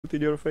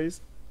in your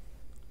face.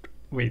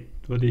 Wait,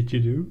 what did you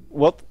do?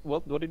 What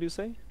did you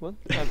say? What?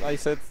 I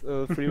said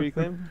free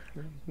reclaim.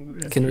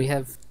 Can we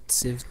have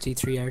Civ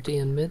T3 RT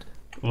in mid?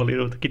 Well, you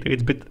know,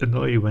 it's a bit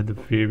annoying when the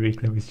free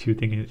reclaim is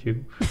shooting at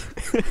you.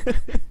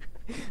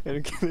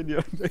 And get in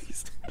your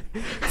face.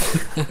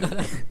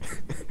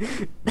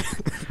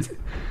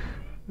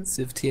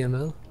 Civ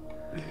TML?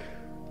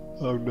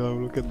 Oh no,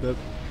 look at that.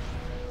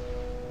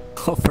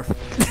 Oh,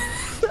 perfect.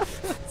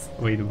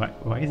 Wait,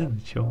 why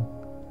isn't it shown?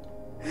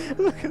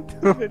 Look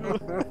at the middle.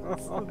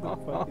 What the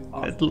fuck is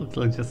this? It looks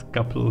like just a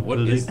couple of What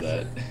buildings. is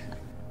that?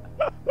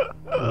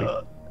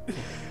 Wait,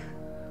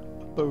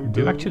 Oh, do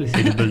you no. actually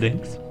see the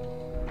buildings?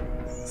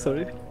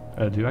 Sorry?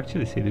 Do you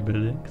actually see the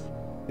buildings?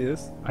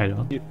 Yes? I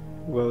don't.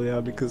 Well, yeah,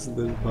 because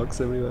there's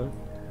bugs everywhere.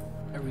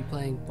 Are we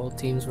playing both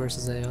teams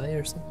versus AI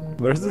or something?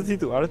 Where's the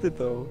T2 Arte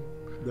though?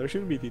 There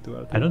should be T2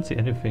 Arte. I don't see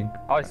anything.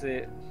 Oh, I see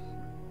it.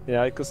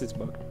 Yeah, because it's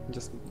bugged.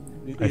 Just.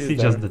 I see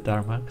just the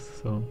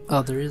tarmacs, so...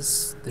 Oh, there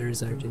is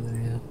RT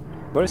there, yeah.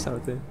 Where is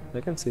Arte? I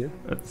can see it.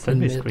 Send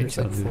me a In mid, there's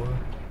screenshot, like dude. 4.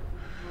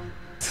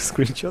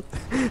 Screenshot.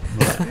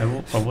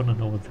 But I wanna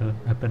know what's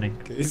happening.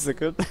 Okay, a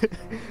second.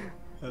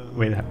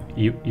 Wait,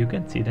 you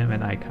can see them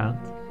and I can't?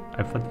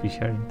 I thought we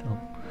share intel.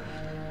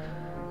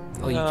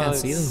 Oh, you can't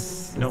see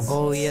them? No.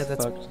 Oh yeah,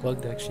 that's fucked.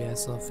 bugged actually. I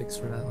saw a fix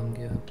for that one,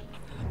 yeah.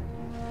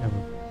 Yeah,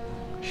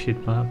 but shit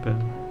map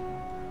and...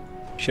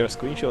 Share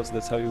screenshots,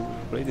 that's how you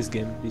play this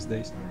game these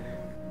days.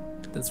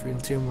 That's real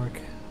teamwork.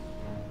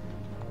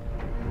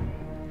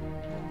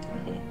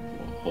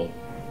 Oh.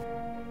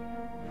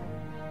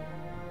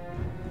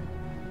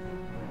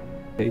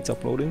 Okay, it's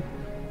uploading.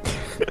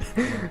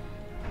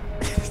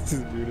 This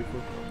is beautiful.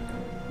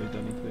 Wait,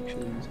 I need to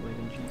actually use my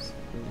energies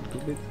a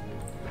little bit.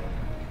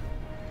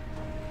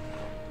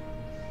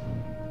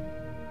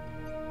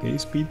 Okay,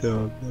 speed,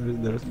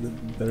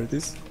 there it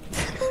is.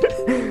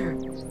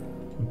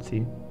 Let's see.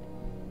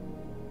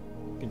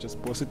 You can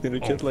just post it in the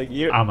chat like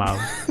here. I'm out.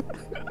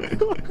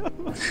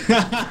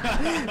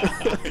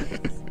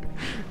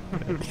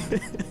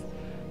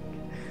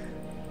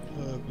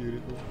 Oh,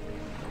 beautiful.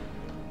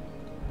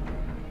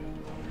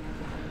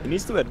 It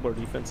needs to add more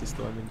defenses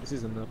though, I mean, this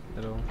isn't up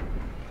at all.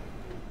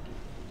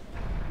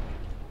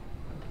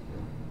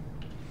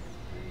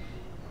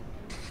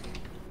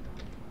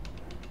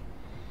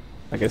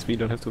 I guess we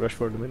don't have to rush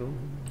for the middle.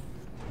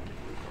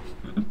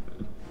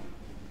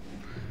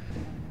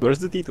 Where's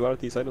the T2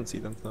 RTs? I don't see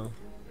them now.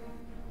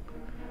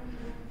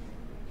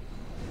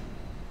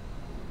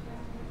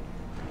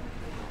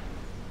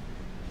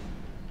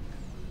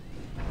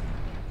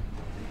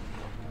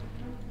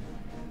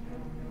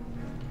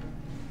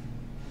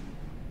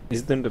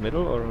 Is it in the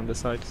middle or on the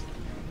sides?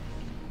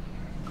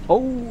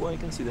 Oh, I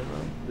can see them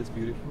now. That's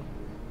beautiful.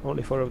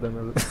 Only 4 of them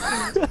are.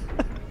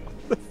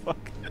 What the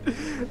fuck?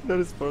 There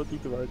is 4 T2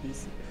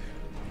 RTs.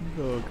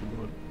 Oh, come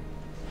on.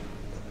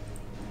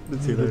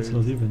 That's hilarious. That's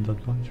not even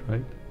that much,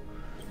 right?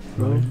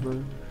 No,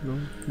 Right.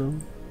 no.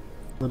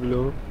 Not at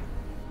all.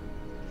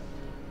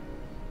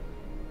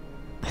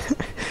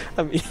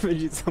 I'm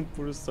imagining some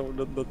poor soul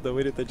not the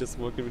way that I just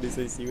walk in with this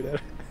ACU there.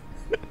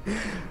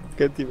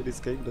 Can't even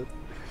escape that.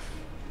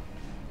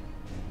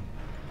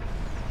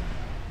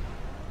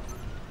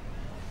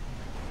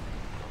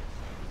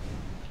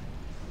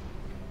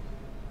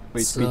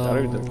 Wait, sweet,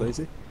 are you that So-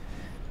 lazy?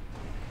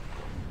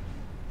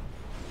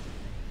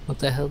 What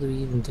the hell do we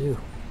even do?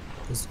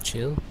 Just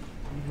chill?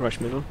 Rush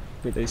middle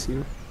with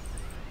ACU.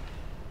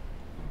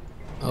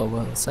 Oh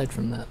well, aside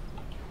from that.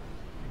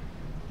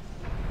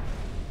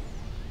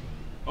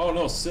 Oh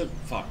no, Civ.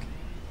 Fuck.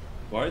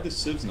 Why are the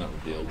Civs not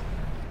revealed?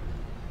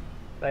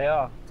 They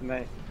are, to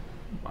me.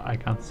 I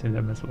can't see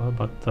them as well,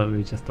 but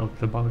we just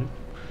talked about it.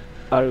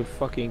 Are you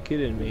fucking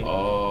kidding me?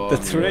 Oh, The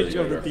nearly range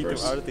of the got our T2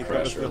 first Arctic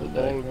covers pressure the of the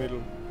day. whole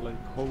middle.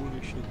 Like,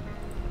 holy shit.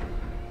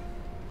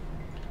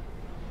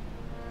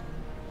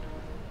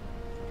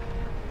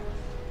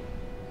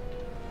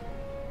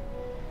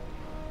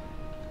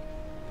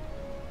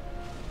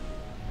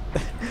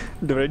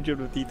 The range of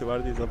the T2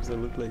 Art is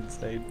absolutely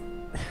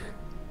insane.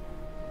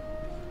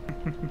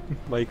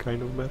 My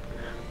kind of map.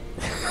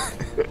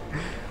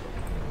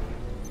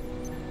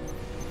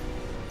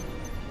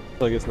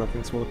 I guess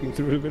nothing's walking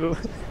through the middle.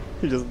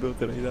 You just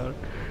built a radar.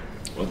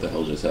 What the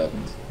hell just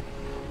happened?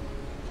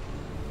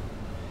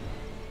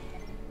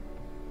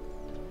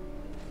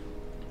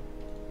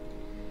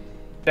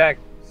 Jack,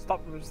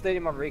 stop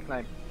stadium on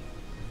reclaim.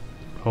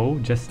 Oh,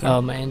 just...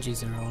 Oh, my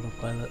NGs are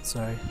autopilot,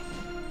 sorry.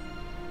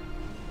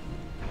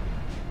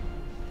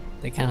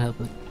 They can't help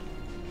it.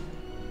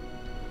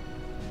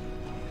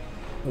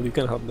 Well, you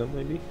can help them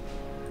maybe.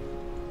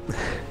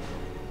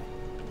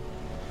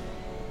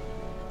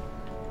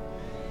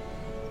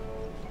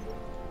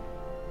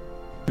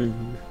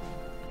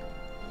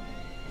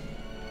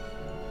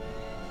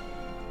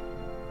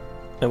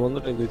 I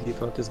wonder if the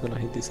T-Tot is gonna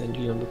hit this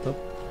NG on the top.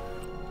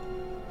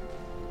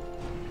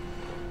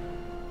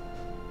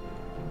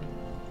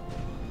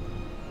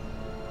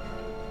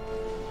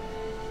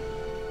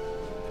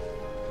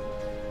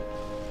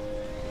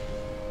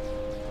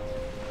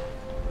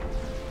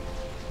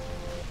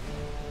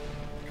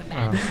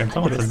 Can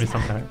someone send me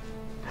some time?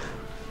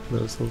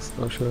 There's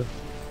also, oh sure.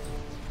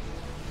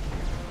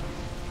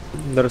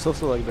 There's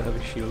also like the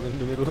heavy shield in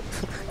the middle.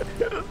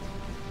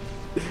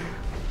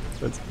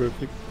 That's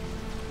perfect.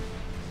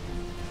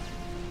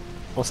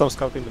 Also, I'm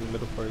scouting in the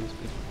middle for you,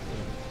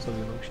 so you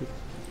know shit.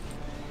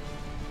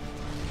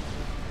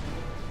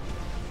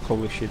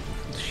 Holy shit,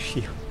 the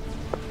shield.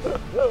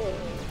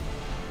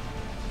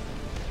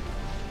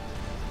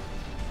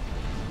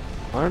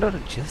 Are there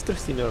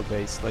jesters in our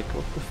base? Like,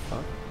 what the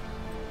fuck?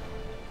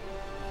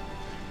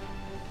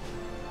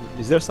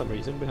 Is there some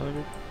reason behind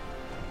it?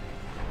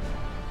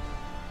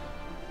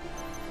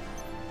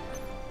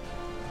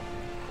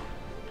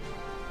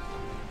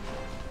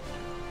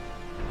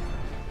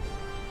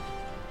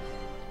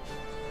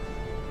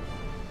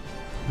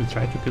 We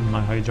tried to kill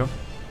my Hydra.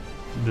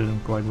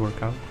 Didn't quite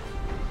work out.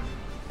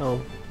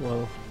 Oh,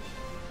 well.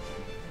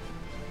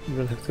 You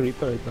will have to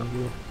repair it now,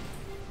 yeah.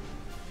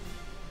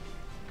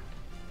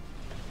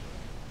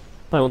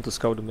 I want to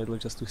scout the middle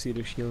just to see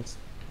the shields.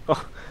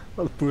 Oh,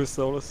 well, poor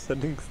soul is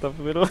sending stuff in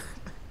the middle.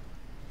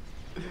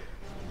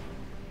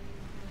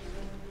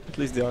 At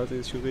least the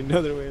artist should be the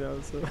other way now,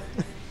 so...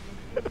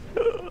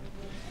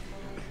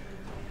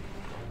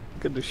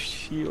 Look at the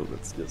shield,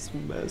 that's just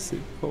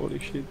massive, holy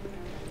shit.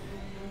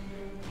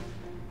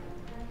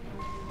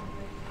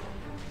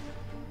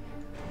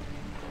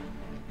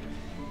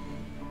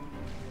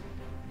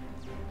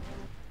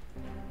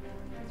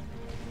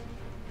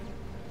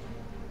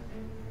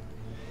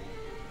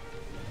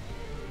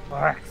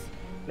 Max,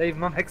 leave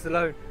my Max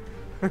alone.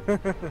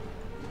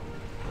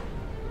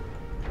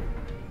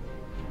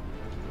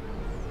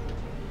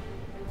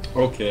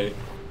 Okay.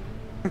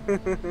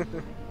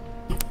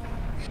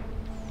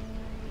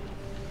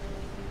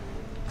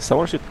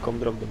 Someone should come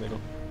drop the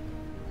middle.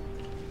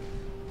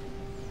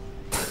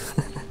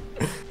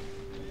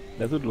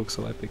 That would look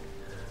so epic.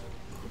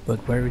 But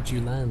where would you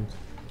land?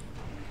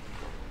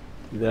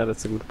 Yeah,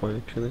 that's a good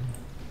point actually.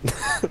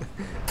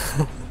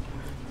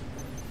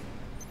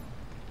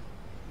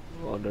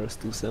 Oh, there's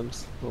two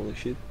Sams. Holy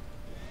shit.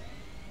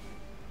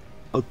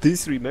 Oh,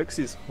 these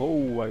remixes.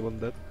 Oh, I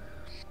want that.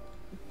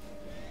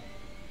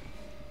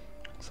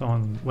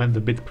 Someone went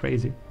a bit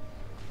crazy.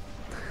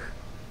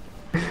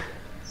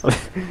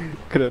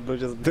 Could I not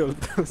just build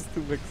those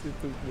two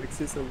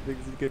mixes so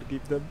things you can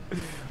keep them?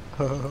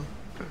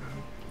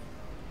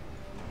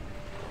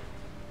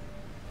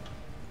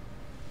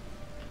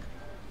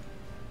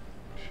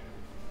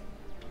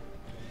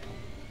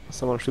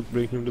 Someone should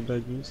bring him the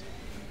bad news.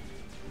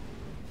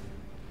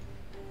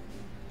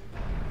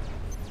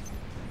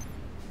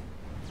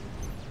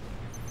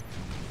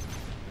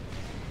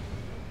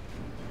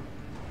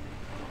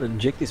 And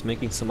Jack is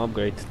making some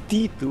upgrade.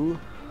 T2?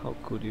 How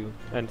could you?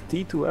 And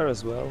T2R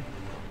as well.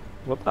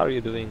 What are you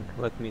doing?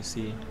 Let me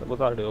see.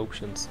 What are the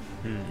options?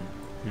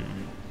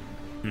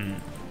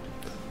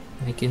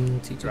 Making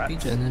T2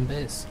 gen in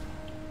base.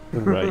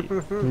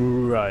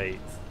 Right.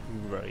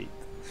 Right.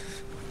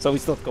 So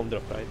it's not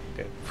Comdrop, right?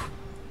 Okay.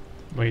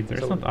 Wait,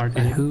 there's So, not RT.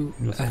 Who?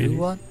 Just Who PDs.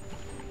 what?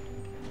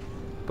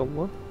 Come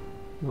what?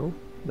 No?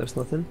 There's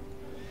nothing?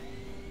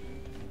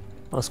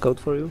 I'll scout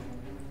for you.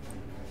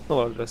 Oh,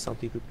 well, there's some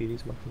T2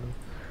 PDs, but no.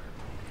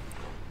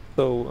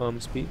 So,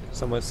 speed.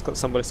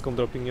 Somebody's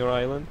Comdropping your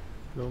island.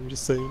 No, I'm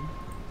just saying.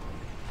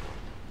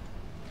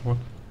 What?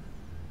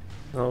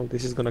 Oh,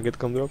 this is gonna get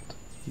Comdropped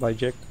by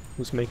Jack,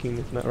 who's making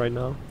it right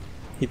now.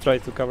 He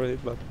tried to cover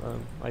it, but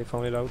I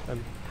found it out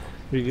and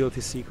revealed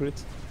his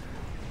secret.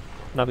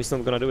 Now he's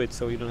not gonna do it,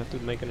 so you don't have to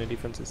make any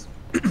defenses.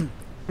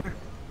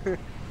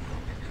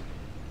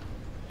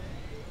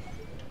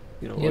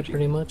 You know, Yeah, logic.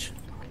 pretty much.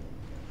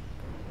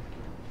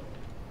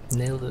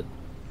 Nailed it.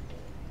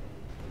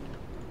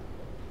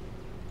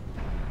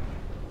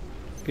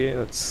 Okay,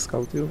 let's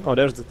scout you. Oh,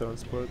 there's the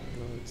transport.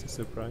 No, it's a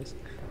surprise.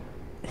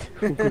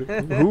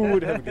 Who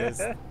would have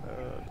guessed?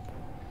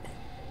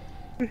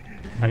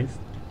 Nice.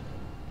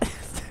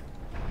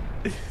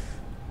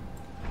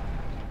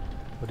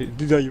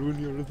 Did I ruin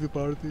your little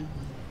party?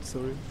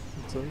 Sorry,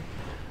 I'm sorry.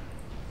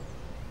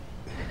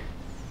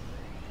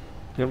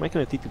 You're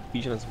making a T2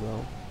 pigeon as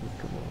well.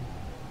 Come on.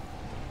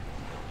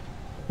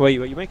 Wait,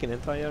 you making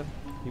entire?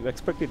 You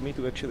expected me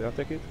to actually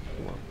attack it?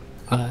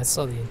 Come on. I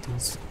saw the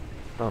intus.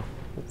 Oh,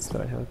 that's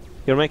what I had.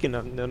 You're making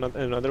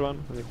another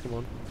one? I mean, come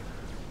on.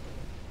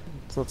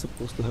 It's not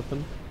supposed to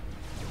happen.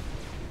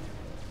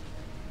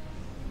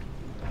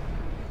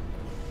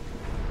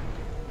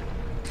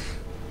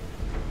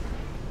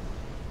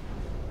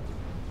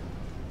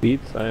 Beat,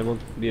 I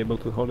won't be able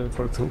to hold him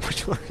for too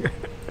much longer.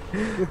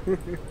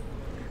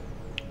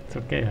 It's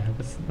okay, I have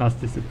a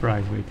nasty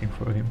surprise waiting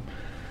for him.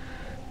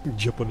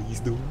 Japanese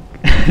dude.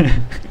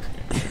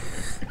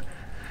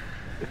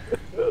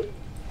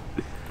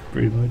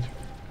 Pretty much.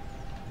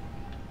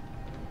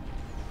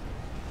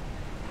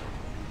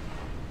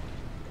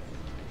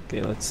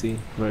 Okay, let's see.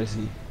 Where is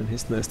he? And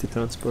his nasty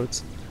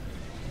transports.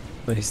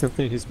 But he's not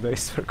in his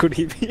base. Where could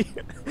he be?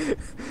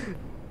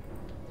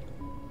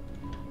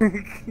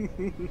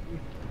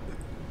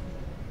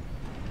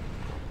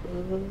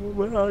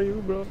 Where are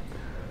you, bro?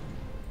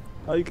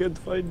 I can't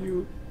find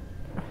you.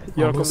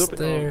 You are Almost dropping.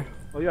 there.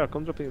 Oh, you are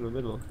dropping in the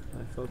middle.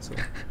 I thought so.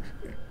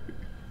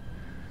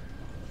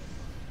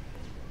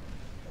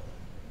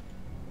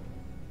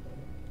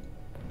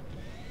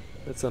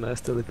 That's a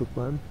nasty little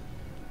plan.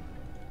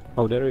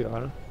 Oh, there you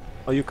are.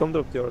 Oh, you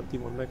dropped your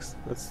team on next.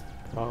 That's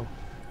wow.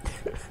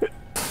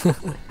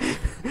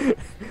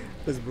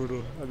 That's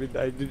brutal. I mean,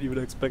 I didn't even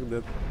expect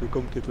that. You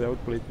completely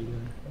outplayed me.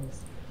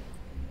 Yes.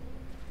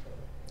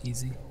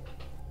 Easy.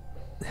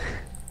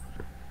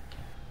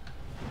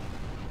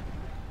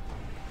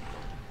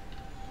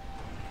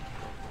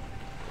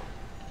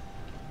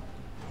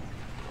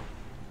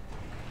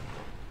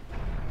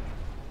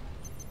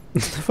 The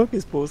fuck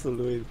is Postal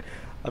doing?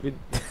 I mean,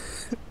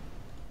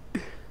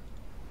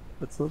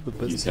 that's not the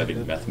best. He's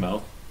having meth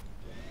mouth.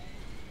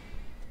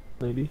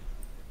 Maybe.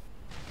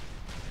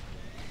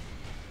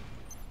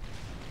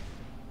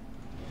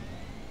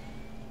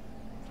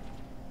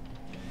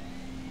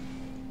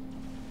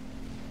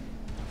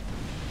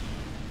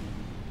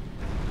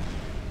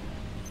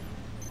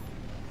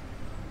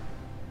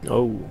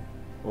 Oh,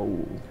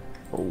 oh,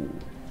 oh.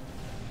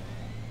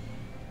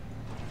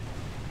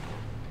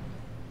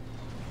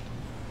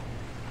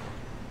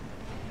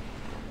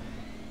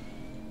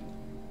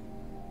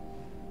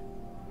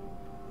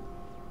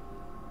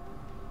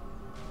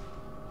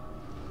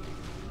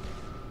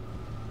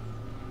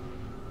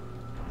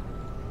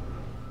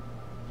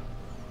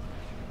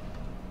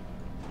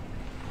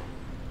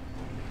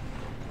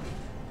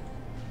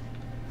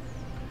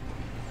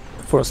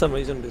 For some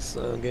reason, this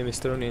game is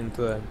turning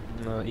into a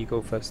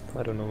eco fest.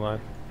 I don't know why. I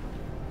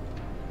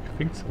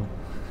think so.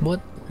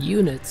 What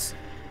units?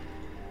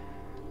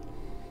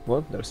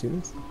 What? There's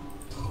units?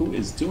 Who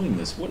is doing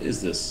this? What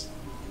is this?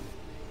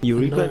 You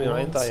No reclaim your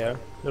ones. entire.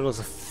 That was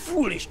a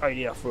foolish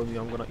idea from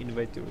you. I'm gonna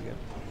invade you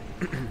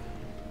again.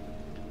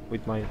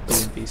 With my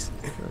 20s.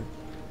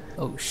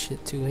 Oh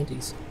shit,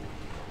 280s.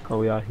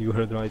 Oh yeah, you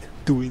heard right.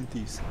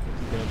 20s. I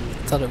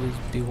thought it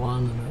would be 1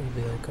 and I would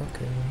be like,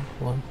 okay,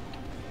 1.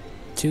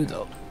 2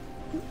 though.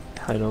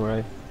 I know,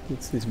 right?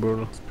 It's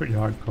brutal. It's pretty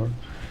hardcore.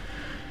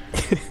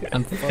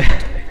 I'm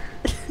fucked.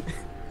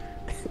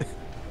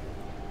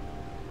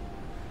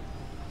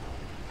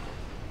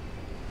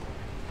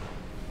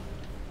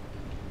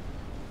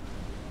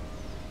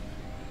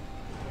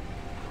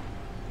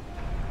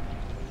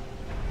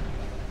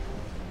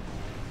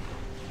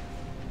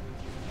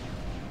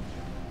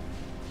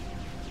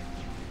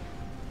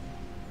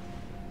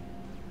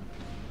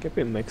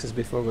 Keeping maxes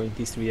before going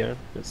T3R.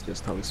 That's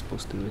just how it's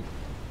supposed to do it.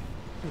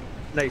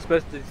 No, you're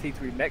supposed to do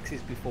T3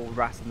 Mexes before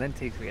RAS and then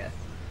T3S.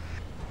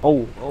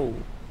 Oh, oh.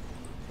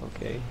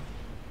 Okay.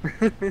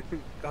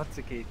 God,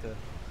 Sakita.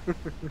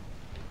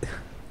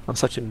 I'm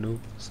such a noob,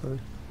 sorry.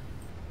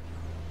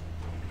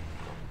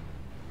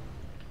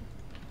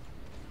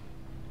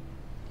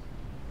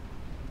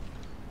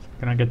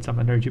 Can I get some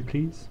energy,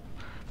 please?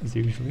 As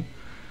usually.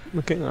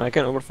 Okay, I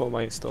can overflow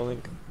my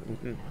stalling.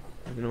 You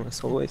know,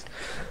 as always.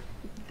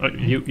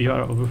 You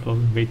are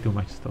overflowing way too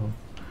much stall.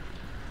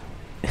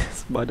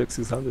 By the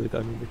 600, I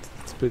mean,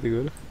 it's pretty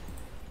good.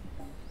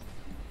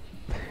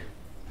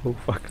 Oh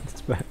fuck,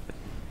 that's bad.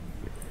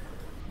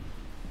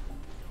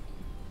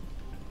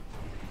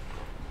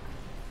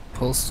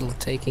 Postal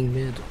taking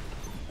mid.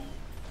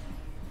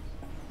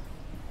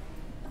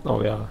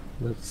 Oh yeah,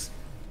 that's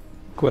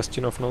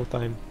question of no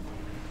time.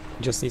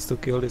 Just needs to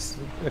kill this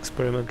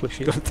experimental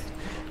shield.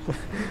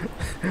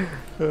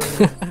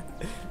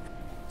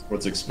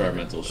 What's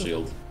experimental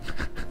shield?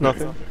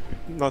 Nothing.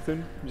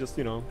 Nothing. Just,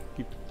 you know,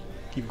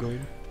 keep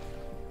going.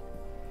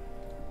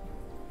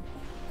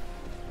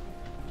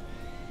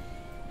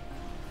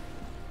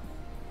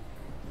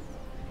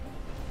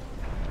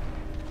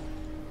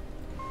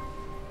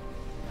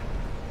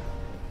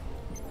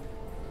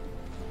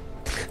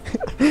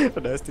 A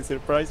nasty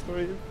surprise for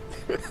you.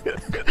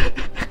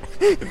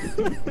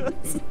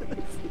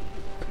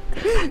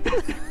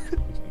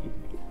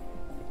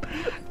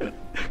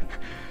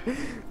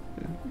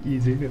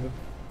 Easy. Yeah.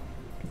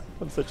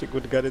 I'm such a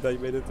good guy that I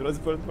made a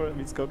transport for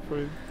him, scout for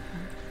him.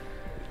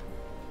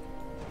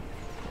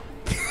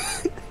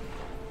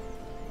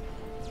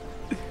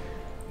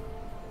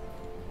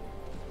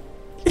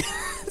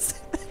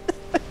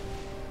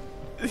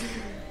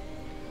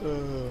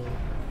 Oh.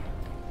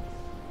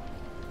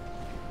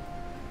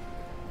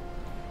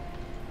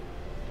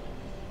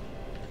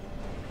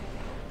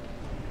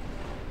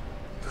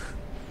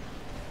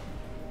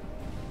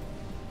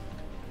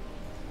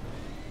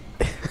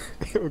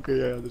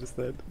 Okay, I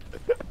understand.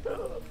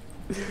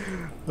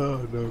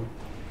 Oh no,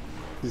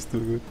 he's too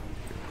good.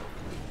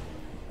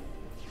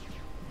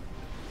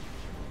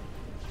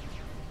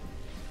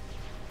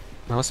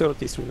 How's your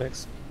T3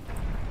 next?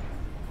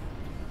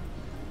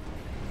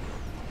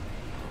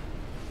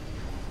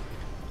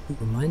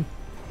 Mine?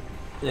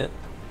 Yeah.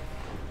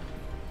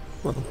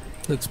 Well,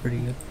 Looks pretty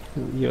good.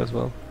 you as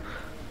well.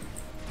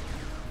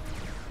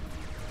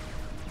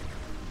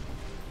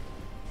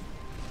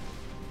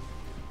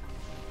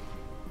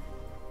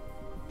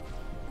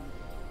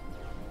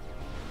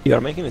 You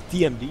are making a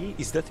TMD?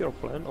 Is that your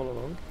plan all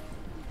along?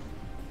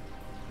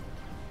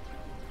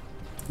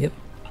 Yep.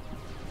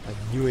 I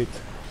knew it.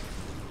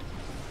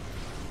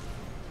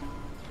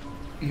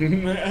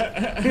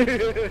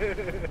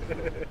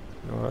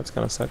 No, that's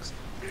kinda sucks.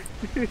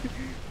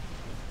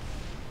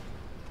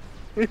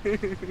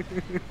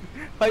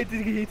 Hi,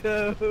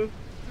 Digito.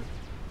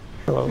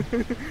 Hello.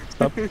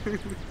 Stop.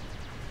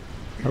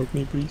 Help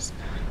me, please.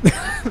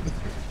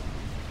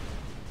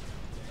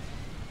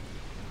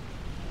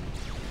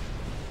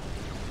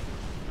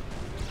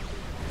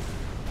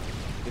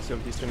 Guess your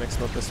D-Stream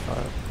not as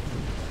far.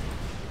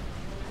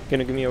 Can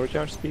you give me a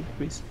recharge speed,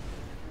 please?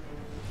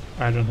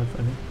 I don't have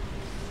any.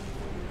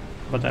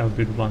 But I'll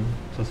build one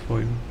just for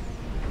you.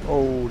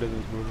 Oh, that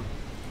was brutal.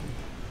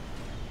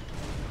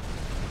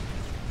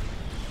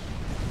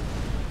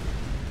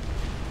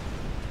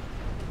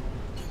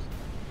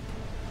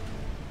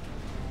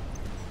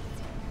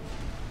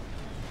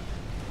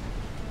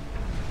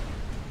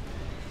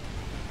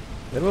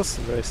 That was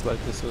very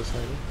slightly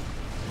suicidal.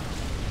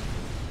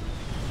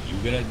 You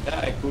gonna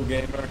die, cool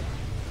gamer.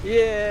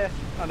 Yeah,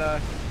 I know.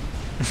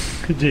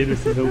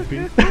 Janus is OP.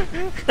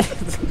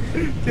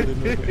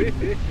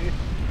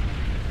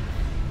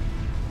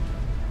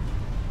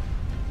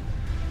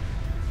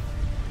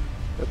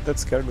 That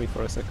scared me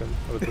for a second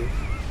or two.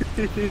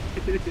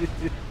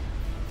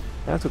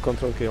 I had to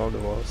control K all the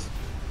walls.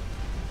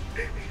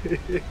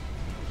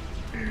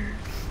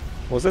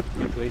 Was it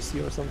with AC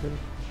or something?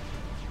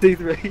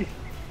 D3.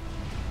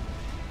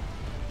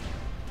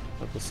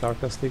 That was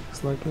sarcastic,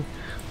 slightly.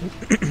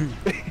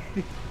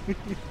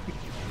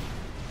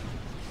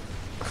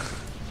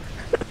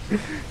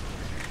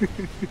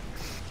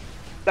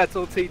 That's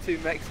all T2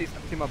 Mexis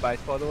in my base,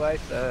 by the way,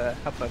 so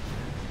have fun.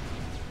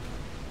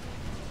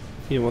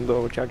 You want the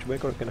overcharge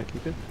back or can I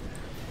keep it?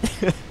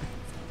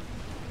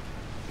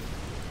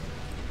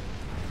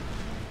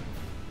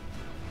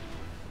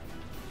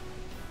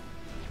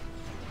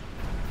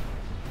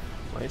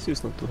 My AC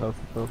is not too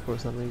helpful for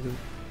some reason.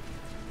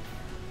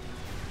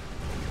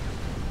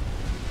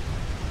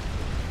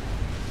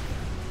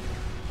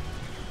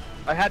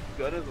 I had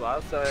good as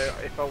well, so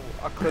if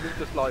I could have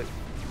just like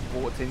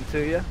walked into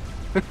you.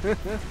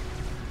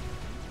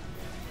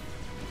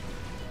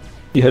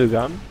 You had a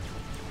gun?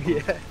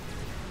 Yeah.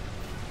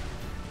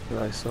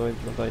 I saw it,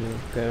 but I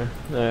didn't care.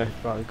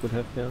 Probably could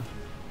have, yeah.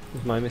 It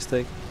was my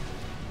mistake.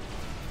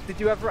 Did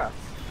you have rats?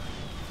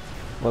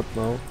 What?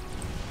 No.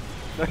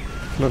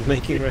 Not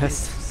making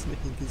rest.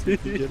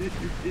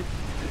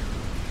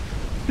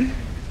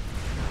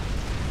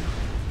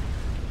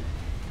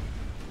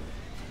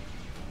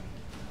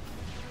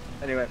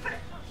 Anyway,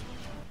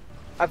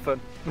 have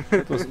fun.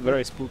 It was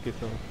very spooky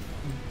though.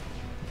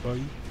 Bye.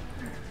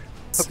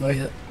 See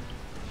ya.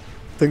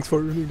 Thanks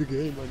for ruining the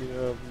game. I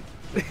mean,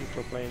 thank you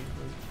for playing.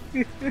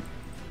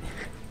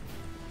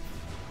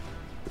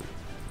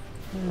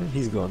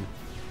 He's gone.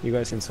 You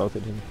guys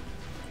insulted him.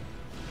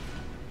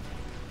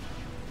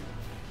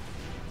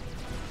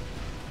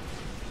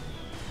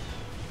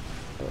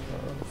 Oh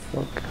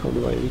fuck, how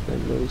do I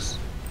reclaim those?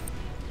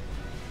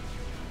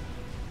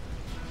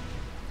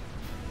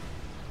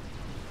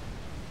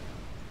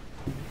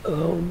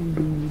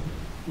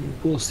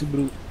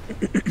 Impossible.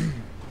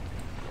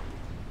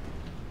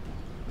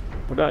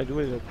 What did I do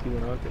with that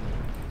T1 Arctic?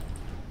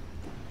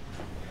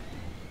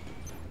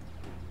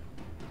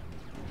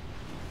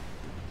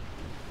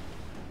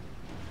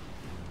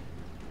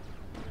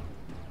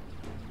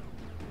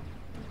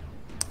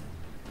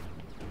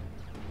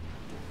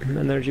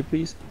 Energy,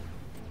 please.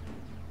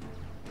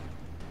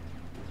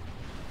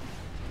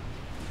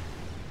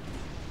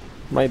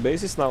 My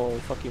base is now all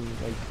fucking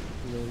like,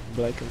 you know,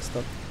 black and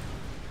stuff.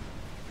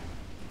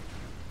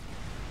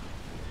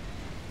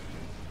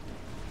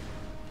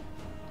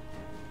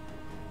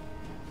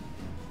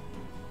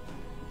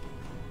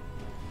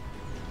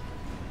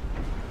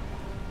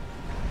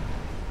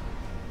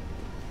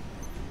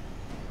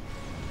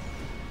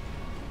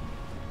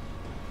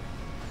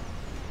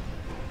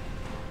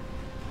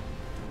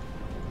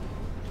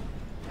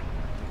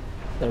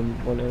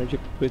 One energy,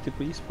 pretty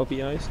please,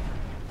 puppy eyes.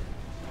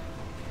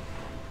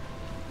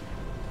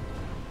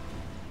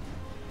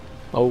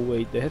 Oh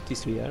wait, they have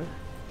T3R.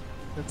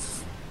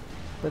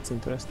 That's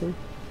interesting.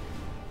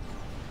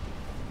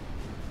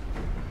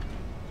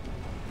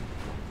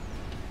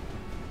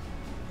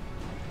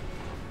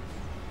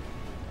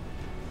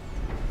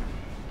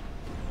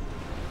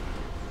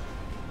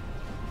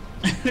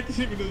 I didn't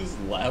even know this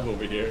lab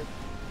over here.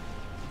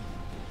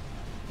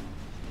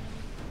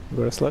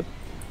 Got a slap?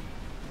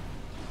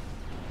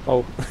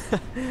 Oh.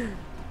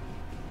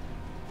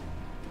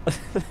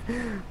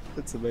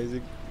 That's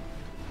amazing.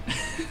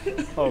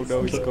 Oh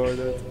no, he scored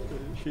that.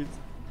 Shit.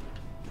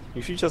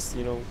 You should just,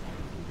 you know,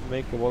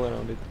 make a wall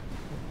around it.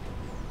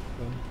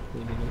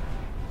 Really no.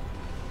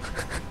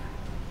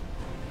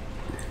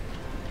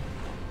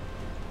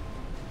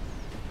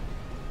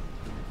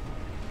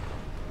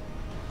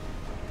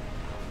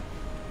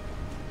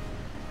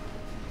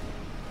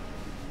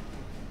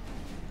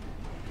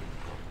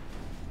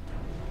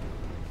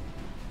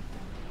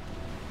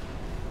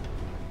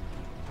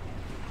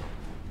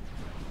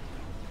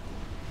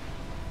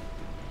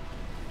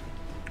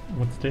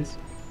 What's this?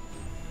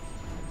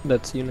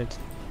 That's unit.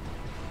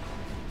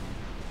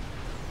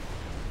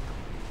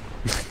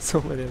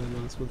 So many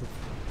elements, what the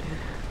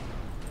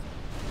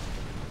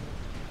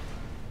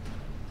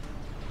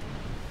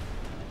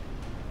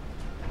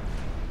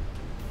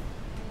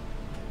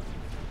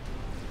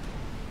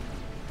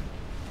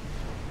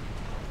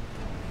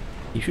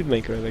You should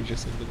make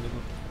ravages in the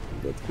middle.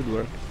 That could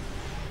work.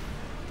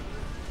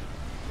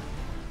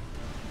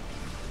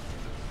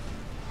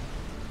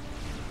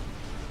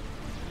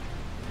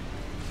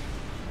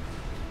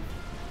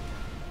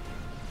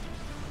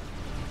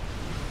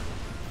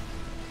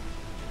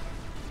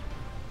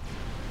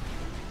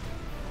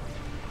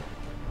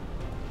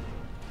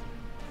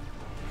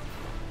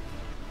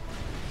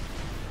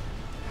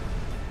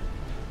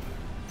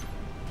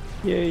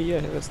 Yeah,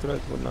 that's the right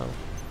one now.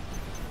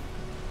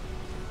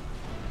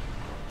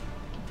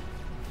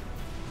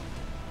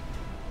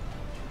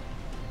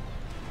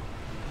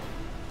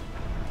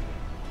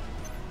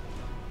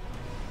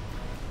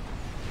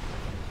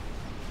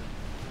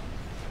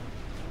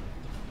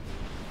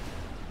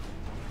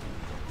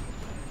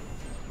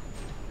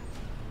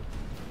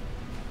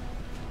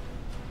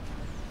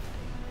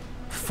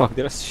 Fuck,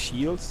 there's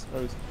shields?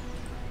 Or is...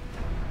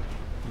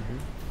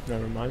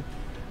 Never mind.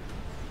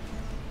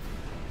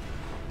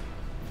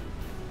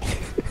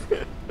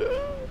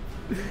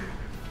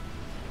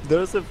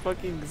 There's a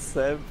fucking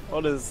Sam,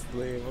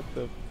 honestly, what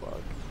the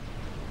fuck?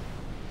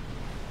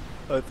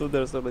 I thought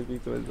there's only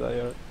people in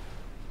there.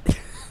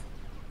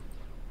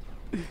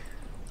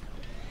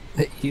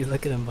 You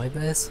looking at my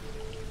base?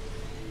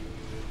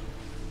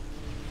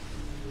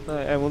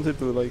 I wanted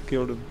to like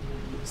kill the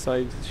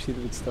side shit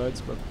with starts,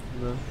 but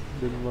no,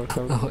 didn't work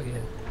out. Oh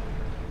yeah.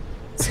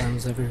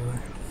 Sam's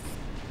everywhere.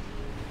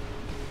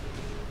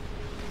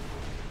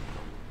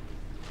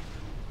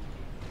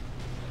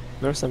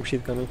 There's some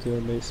shit coming to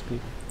your base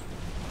speed.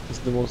 It's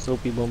the most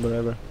OP bomber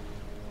ever.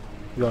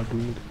 You are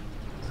doomed.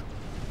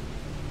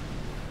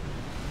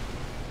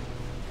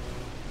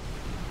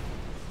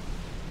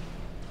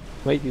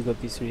 Wait, you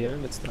got these 3 here?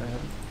 Let's try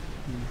hard.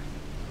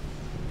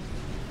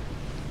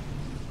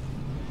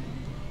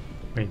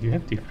 Wait, you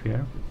have deep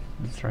here?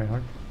 Let's try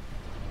hard.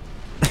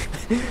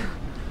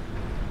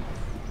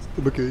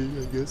 Okay,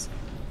 I guess.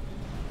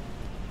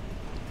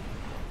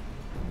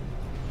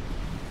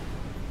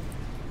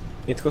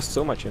 It costs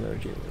so much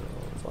energy.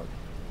 Oh, fuck.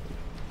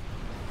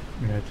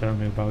 Yeah, tell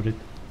me about it.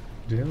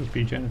 Do you have a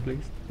speed gen at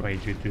least?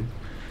 Wait, you do.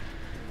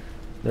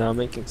 Yeah, I'm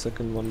making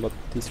second one, but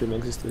T3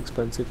 Max is too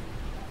expensive.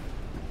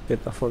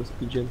 Can't afford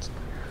speed gens.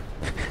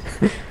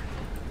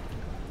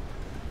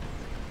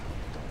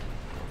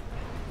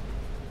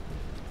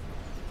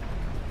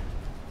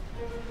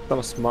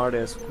 Some smart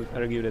ass could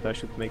argue that I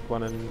should make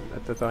one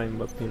at a time,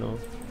 but you know,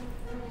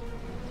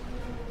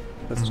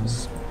 that's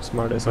just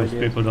smart ass Most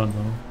idea. people don't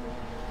know.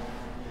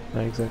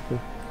 Yeah, exactly.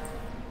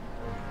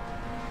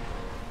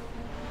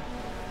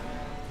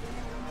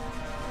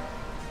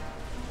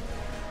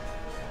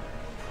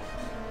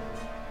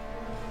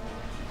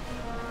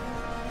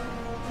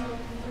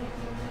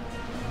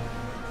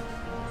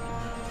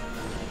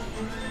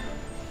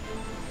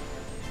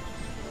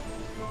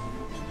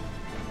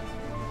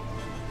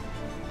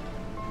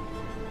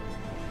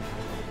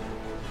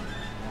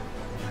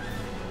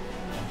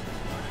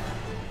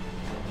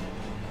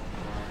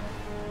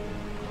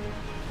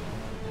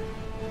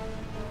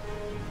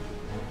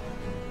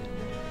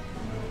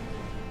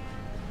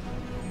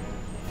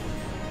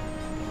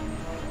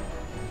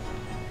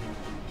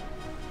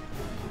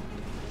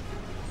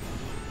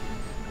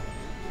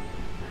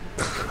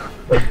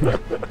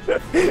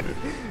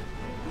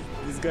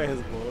 This guy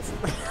has balls.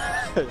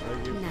 I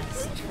like him.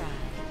 Nice try.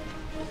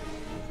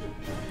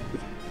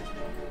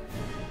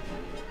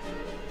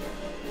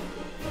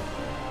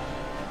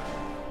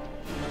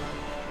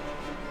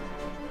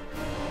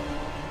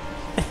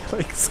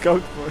 Like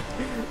scout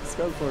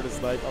for the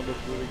snipe. I'm not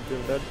moving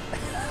till then.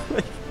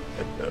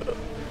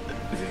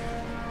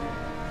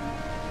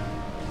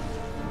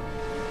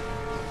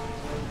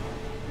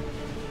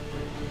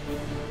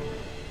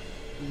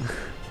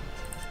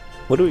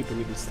 What do we do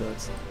with these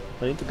stats?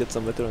 I need to get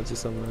some veterans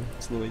somewhere.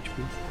 It's low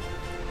HP.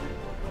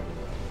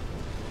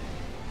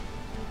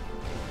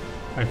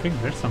 I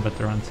think there's some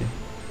veterancy.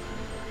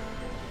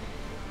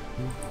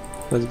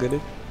 Let's get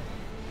it.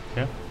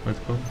 Yeah, let's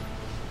go.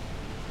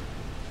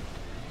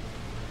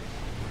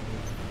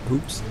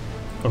 Oops.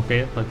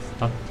 Okay, let's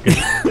not get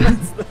it.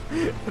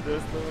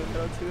 There's no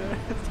veterancy there.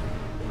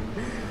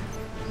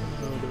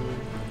 Oh no.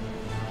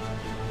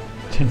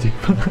 Changing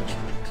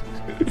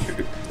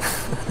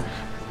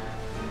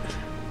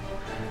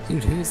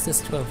Dude, who's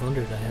this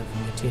 1200 I have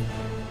in my team?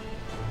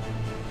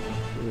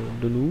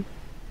 Don't know.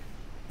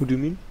 Who do you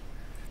mean?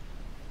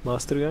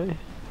 Master guy?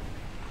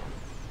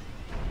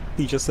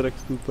 He just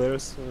selected 2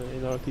 players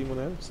in our team on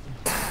apps.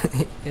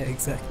 Yeah,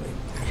 exactly.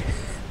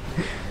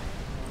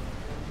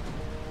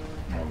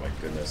 Oh my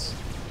goodness.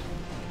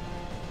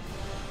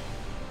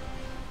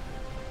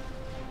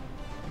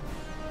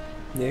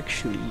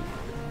 Actually,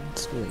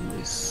 let's play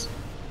this.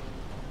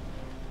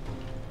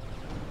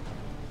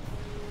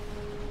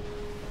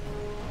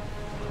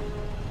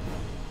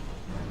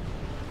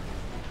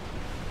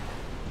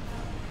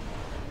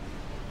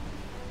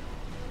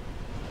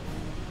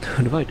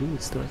 How do I do with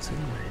strats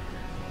anyway?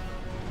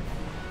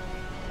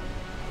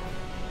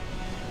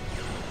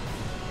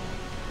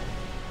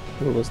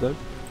 What was that?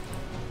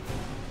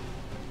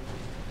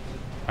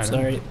 I don't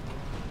Sorry. know.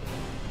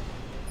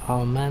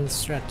 Oh man, the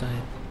strat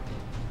died.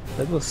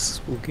 That was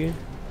spooky.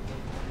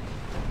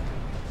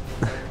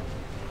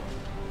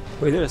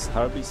 Wait, there's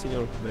harpies in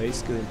your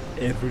base killing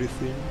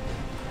everything?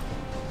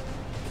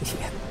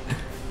 Yeah,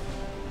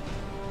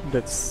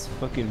 That's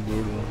fucking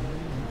brutal.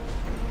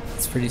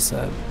 it's pretty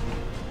sad.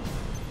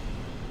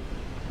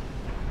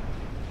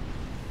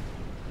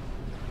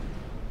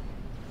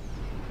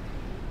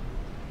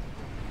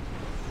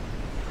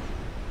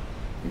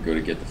 I'm going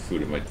to get the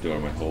food at my door.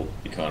 My whole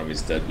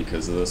economy's dead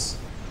because of this.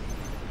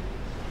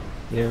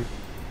 Yeah,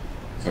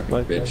 Fucking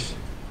Like that. bitch.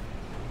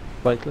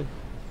 likely.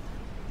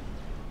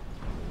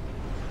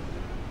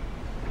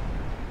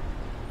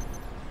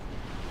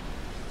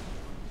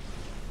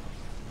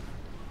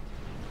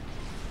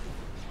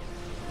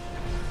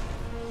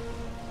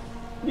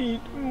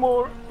 Need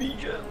more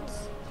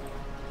pigeons.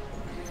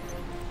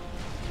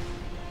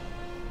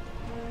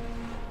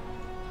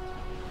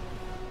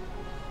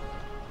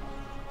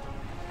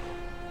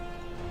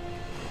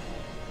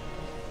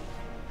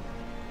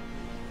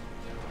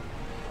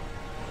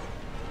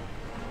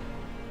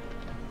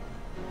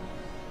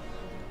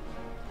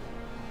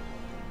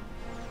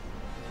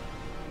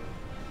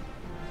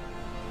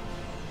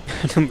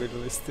 The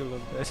middle is still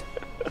on that.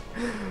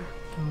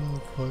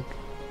 Oh fuck.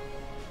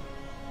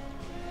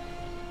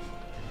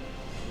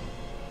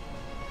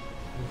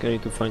 Okay, I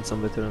need to find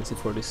some veterancy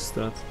for this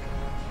strat.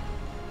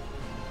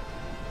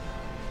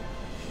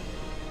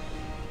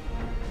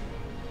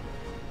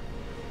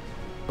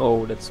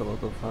 Oh, that's a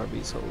lot of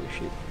Harbies, holy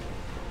shit.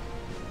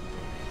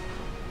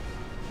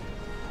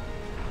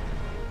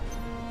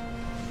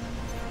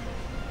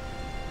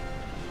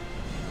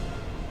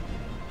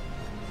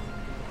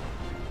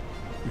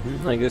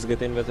 I guess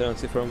getting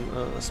veterancy from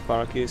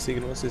Sparky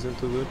signals isn't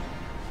too good.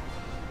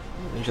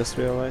 I just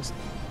realized.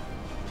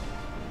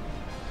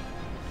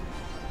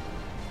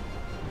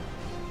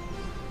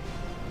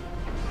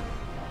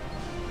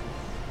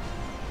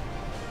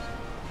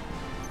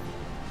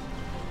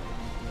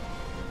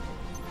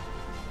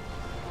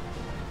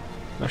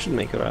 I should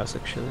make her ass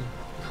actually.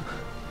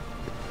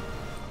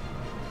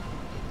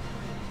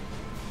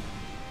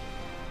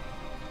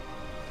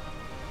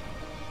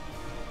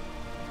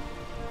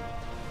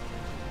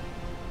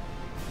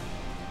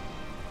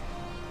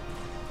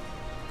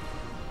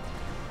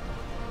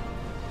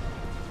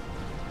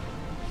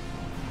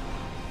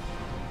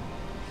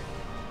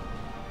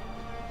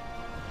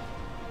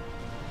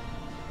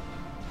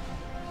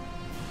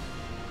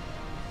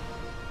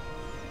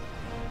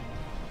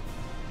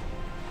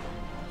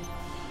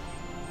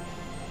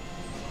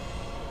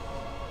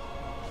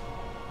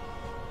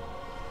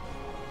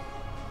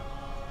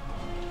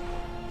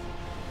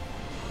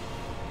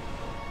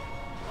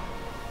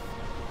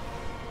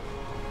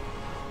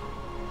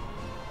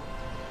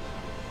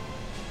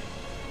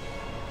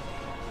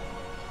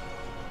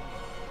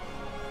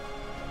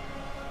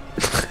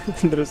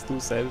 There's two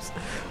saves.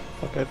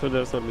 Fuck, I thought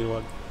there's only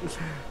one.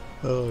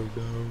 Oh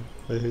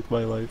no, I hate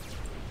my life.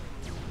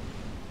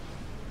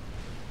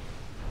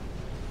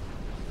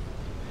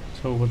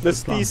 So what's That's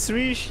the plan? these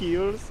three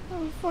shields?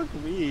 Oh fuck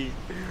me.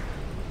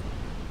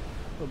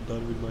 I'm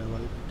done with my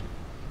life.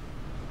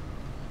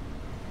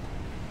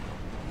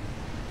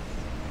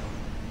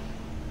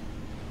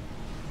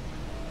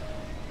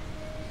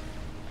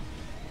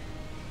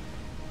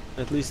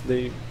 At least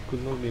they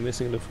could not be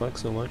missing the flag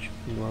so much.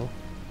 Meanwhile.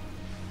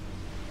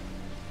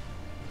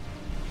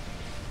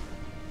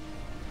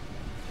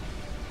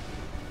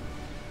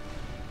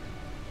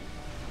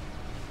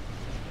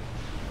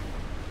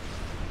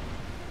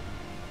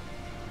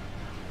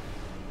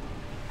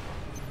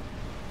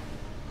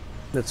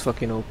 That's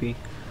fucking OP.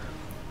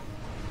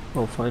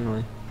 Oh,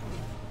 finally.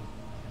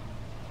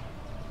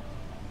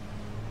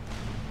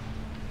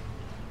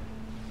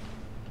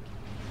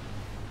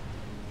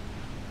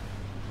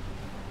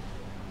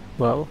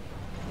 Wow.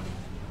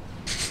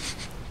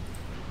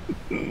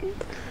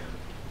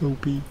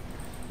 OP.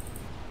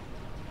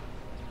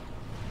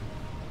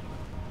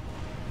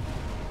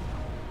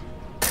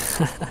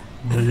 That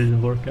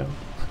didn't work out.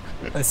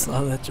 I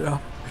saw that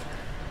drop.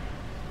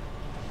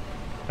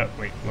 Oh,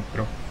 wait, what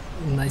drop?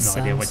 Nice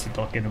No idea what sounds.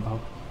 you're talking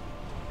about.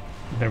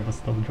 There was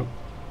no drop.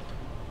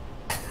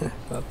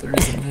 Thought there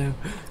is a new.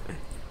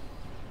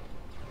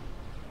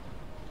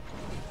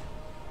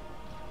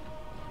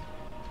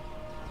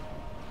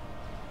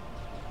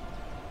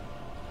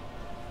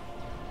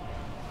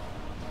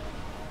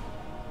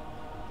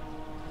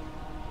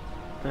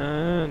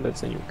 And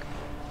that's a nuke.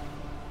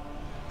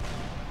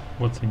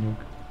 What's a nuke?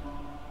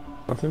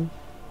 Nothing?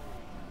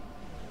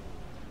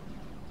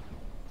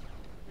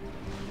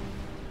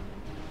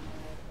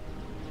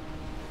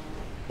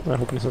 I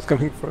hope it's not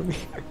coming for me.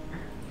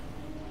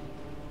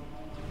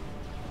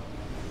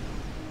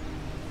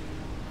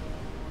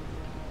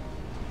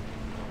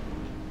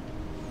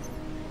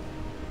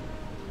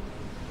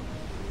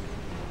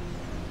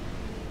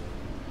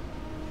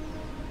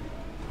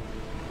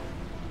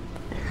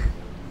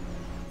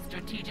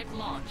 Strategic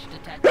launch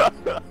detected.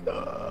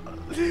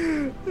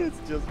 It's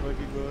just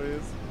fucking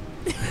glorious.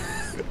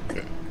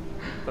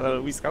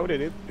 We scouted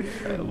it.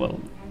 Well,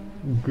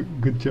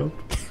 good job.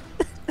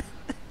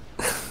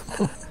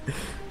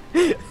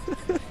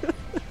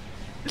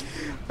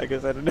 I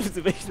guess I don't have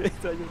to make it.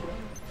 I just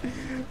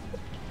ran.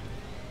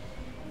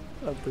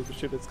 I'm pretty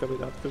sure it's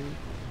coming after me.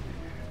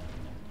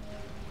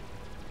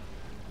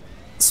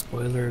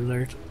 Spoiler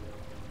alert.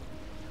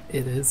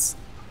 It is.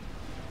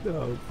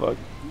 Oh fuck.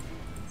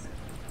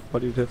 What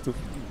do you have to...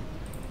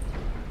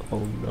 Oh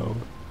no.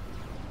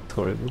 It's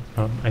horrible.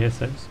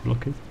 ISS,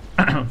 block it.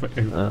 I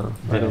Did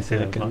I don't say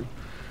think I that can. loud?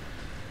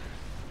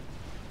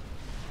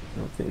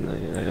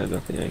 I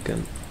don't think I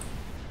can.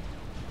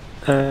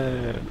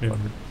 Yeah, Fuck.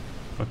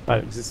 fuck Ah,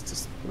 that. this is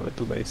just a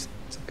little base.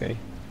 It's okay.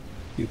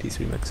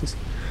 UT3 maxes.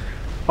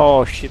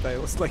 Oh shit, I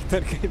was like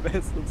 10k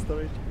best on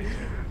storage.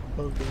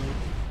 Oh god.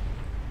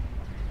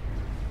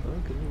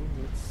 Okay,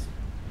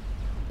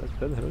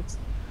 that hurts.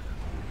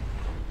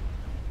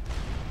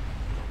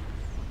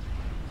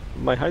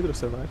 My Hydro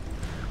survived.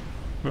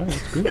 Right,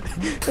 it's good.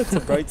 That's a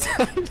bright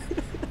side.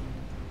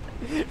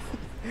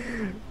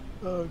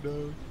 Oh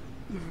no.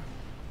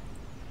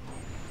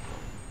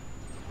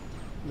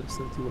 There's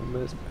 31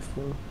 minutes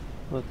before.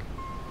 Look.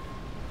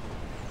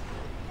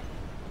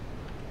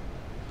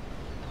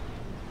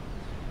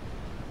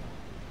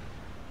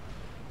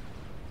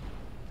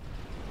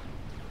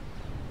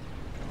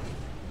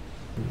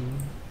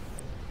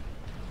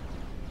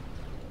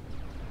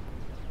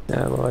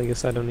 Yeah, well, I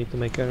guess I don't need to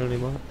make air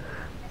anymore.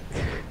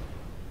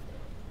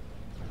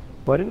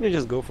 Why didn't you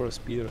just go for a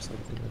speed or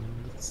something? I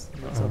mean,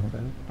 that's not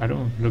bad. I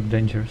don't look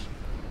dangerous.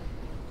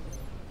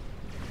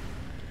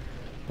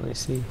 I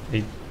see.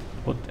 Hey,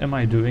 what am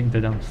I doing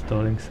that I'm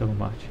stalling so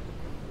much?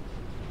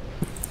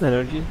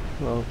 Energy?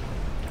 Well,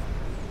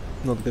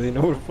 not getting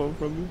overflow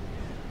from me.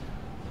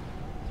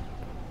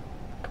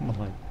 Come on,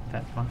 like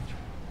that much?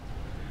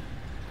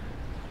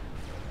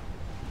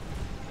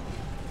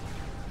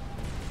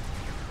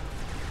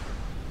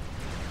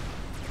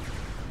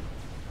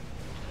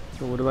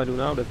 So what do I do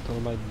now that all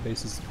my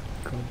base is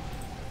gone?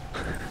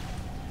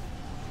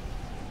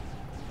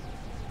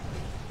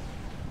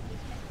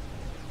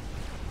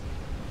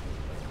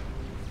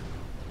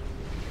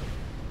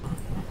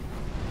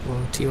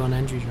 Well, T1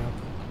 energy drop.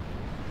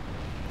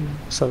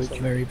 Sorry.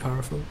 Very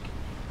powerful.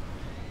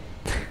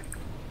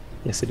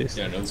 Yes, it is.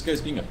 Yeah, no, this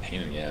guy's being a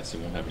pain in the ass. He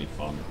won't have any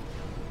fun.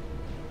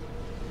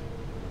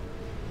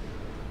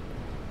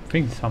 I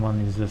think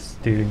someone is just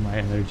stealing my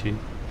energy.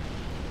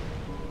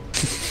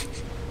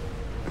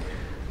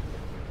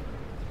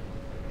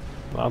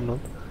 Well, I'm not.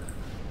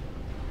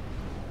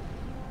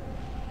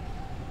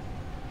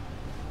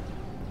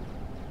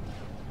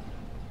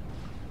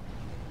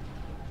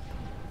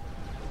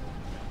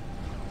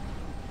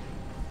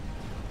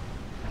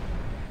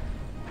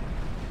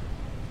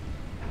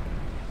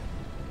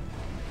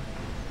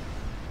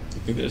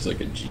 I think there's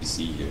like a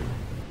GC here.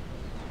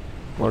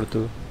 Or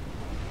two.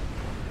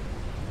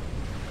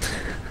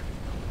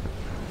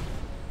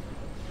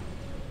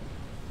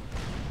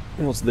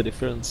 What's the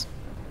difference?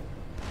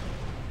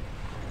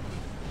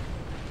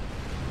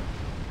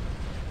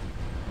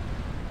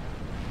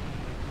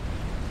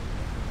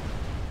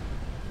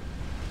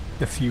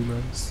 A few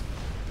months.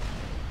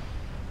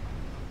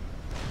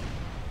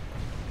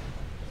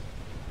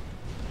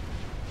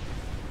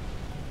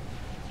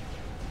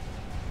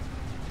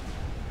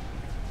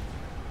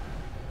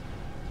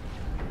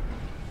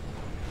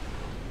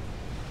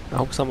 I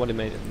hope somebody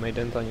made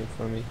Antonium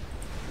for me.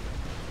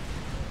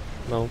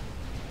 No,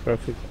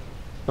 perfect.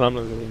 But I'm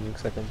not leaving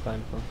second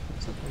time, so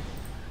it's okay.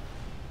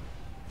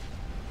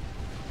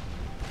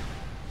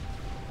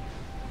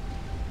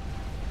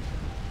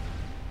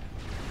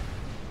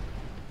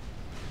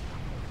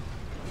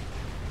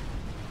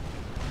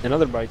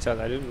 Another bright side,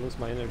 I didn't lose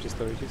my energy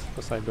storages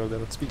because I broke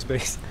them at speed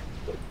space.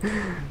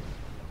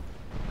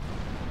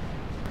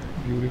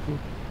 Beautiful.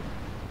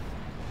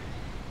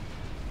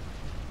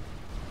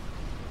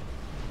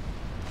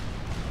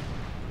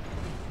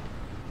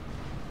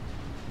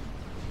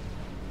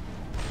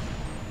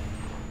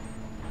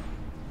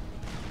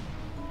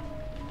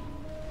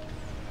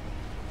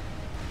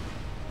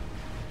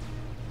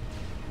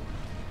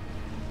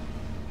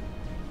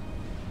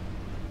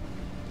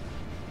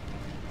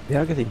 They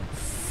are getting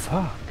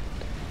fucked.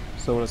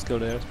 So let's go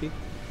to airspeed.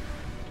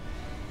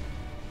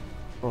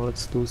 Or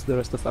let's lose the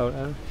rest of our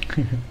air.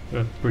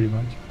 Pretty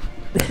much.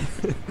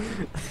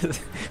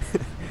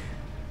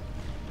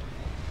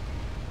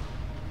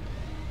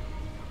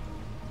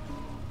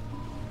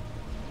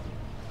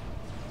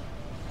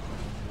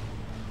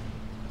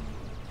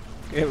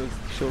 Okay, let's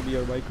show me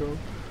your micro.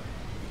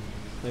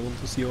 I want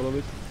to see all of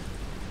it.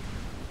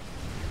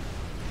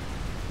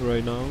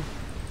 Right now.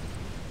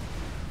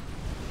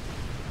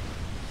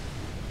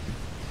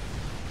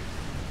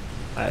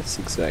 That's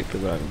exactly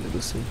what I wanted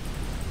to see.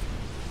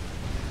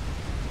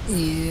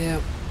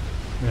 Yeah.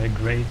 Yeah,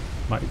 great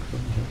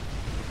microphone. Yeah.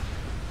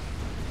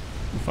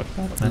 Fuck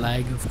that, man.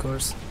 Lag, of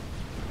course.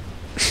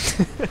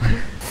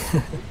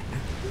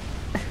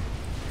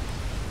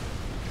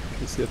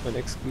 Let's see at my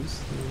next clues.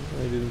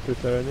 I didn't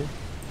prepare any.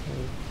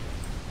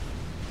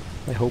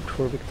 I hoped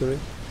for victory.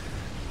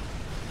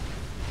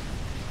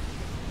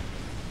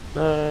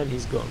 And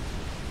he's gone.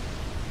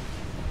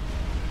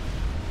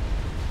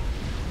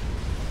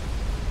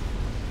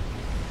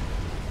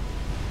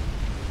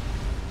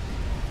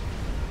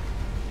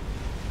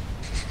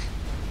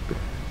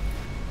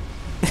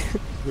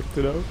 Good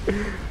to know.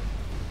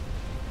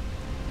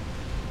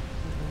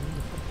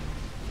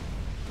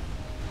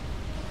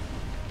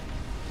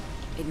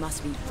 It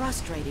must be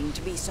frustrating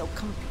to be so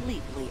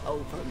completely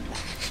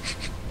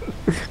overmatched.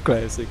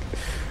 Classic.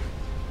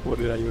 What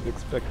did I even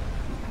expect?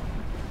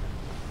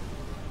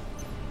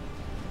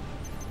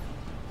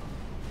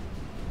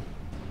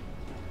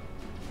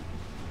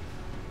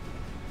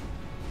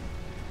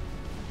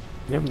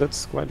 Yeah,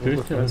 that's quite Do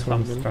you still have overpriced for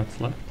some a minute.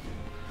 strats left?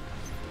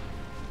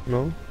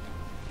 No?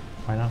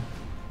 Why not?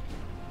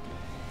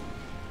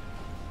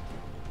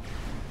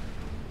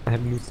 I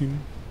have nothing.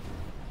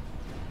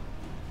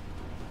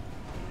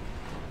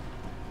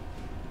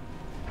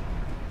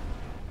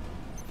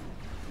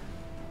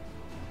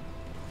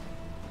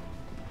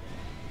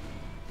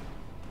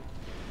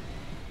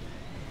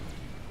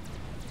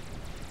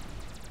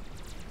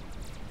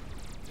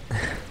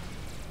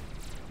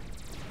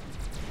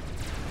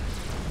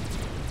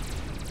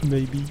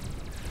 Maybe.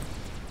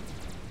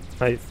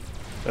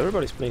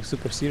 Everybody's playing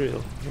Super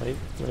Serial, right?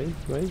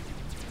 Right?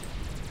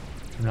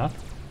 Not?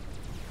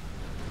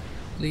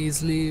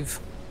 Please leave.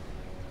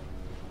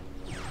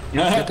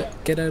 Yeah.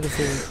 Get out of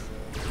here.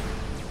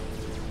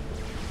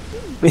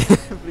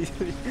 Please.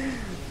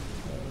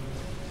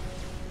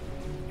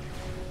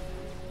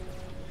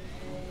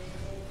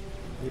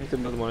 You need to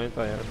build one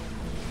empire.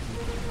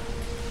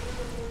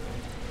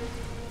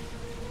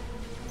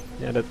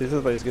 Yeah, that this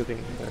is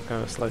getting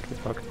kind of slightly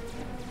fucked.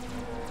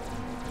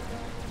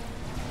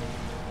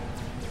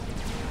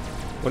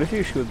 What if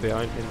you shoot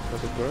behind him?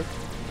 Does it work?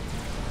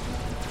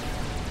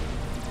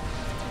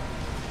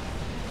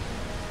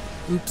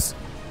 Oops.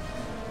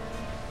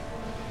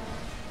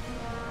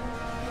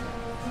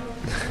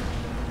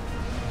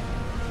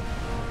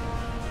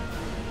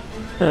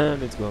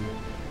 And it's gone.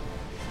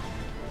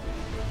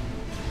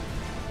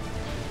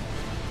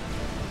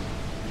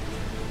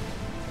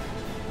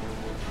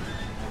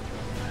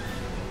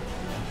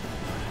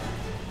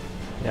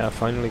 Yeah, I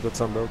finally got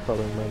some build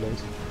power in my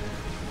base.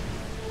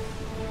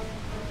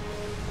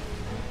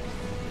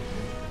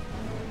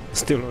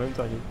 Still no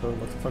time, you know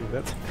what the fuck is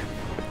that?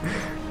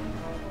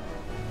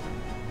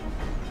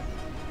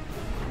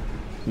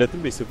 That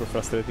would be super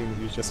frustrating if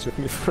you just shoot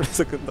me for a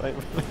second time.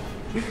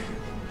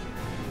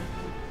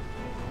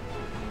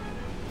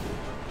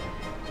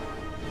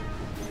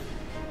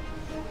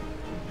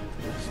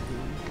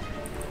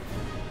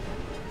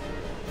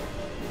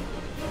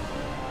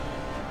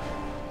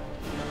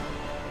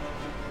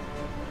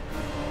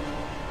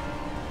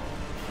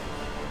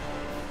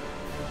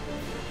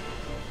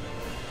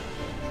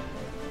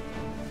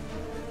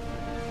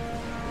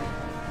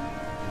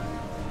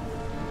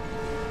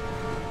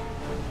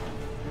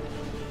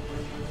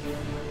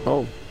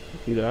 Oh,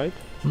 he died?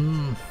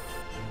 Hmm.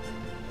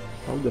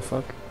 How the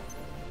fuck?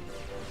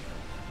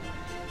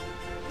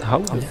 How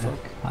the Yeah, fuck?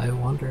 I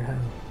wonder how.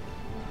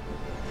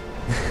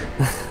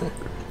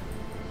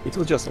 It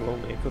was just a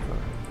lone ape.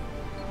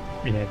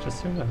 Yeah,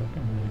 just your level.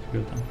 I'm ready to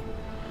go down.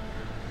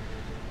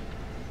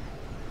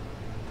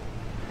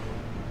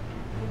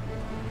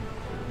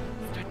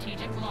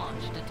 Strategic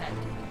launch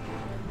detected.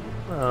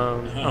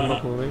 I'm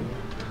not moving.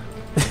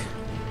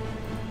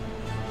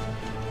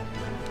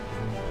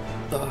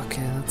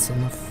 Okay, that's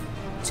enough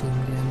team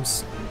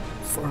games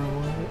for a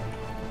while.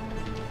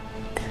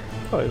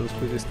 Oh, it was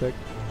pretty stacked.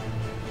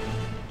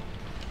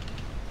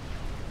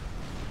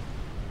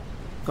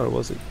 Or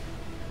was it?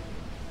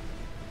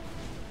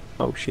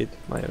 Oh shit,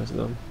 my ass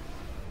done.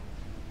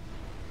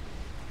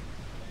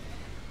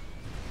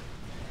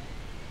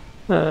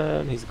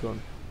 And he's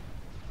gone.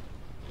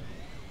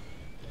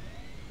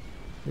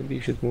 Maybe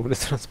you should move the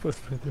transport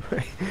further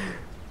away.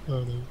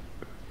 Oh no.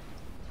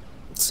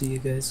 See you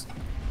guys.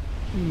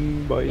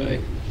 Bye. Bye.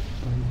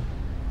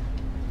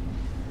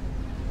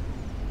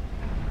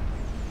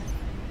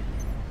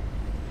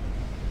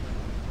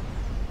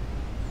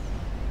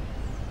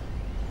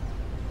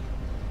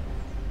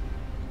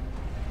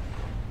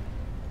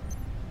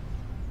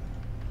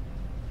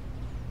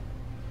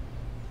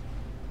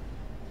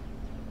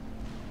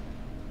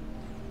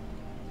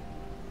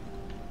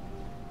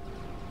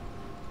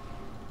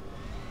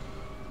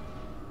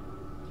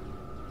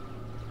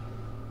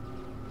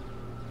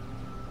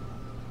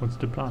 What's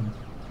the plan?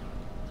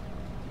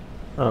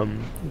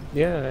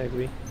 Yeah, I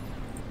agree.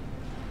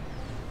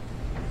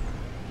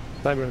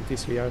 Cyber and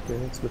T3 RP,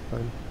 that's good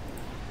plan.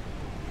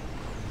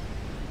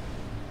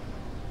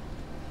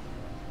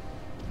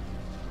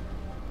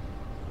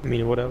 I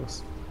mean, what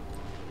else?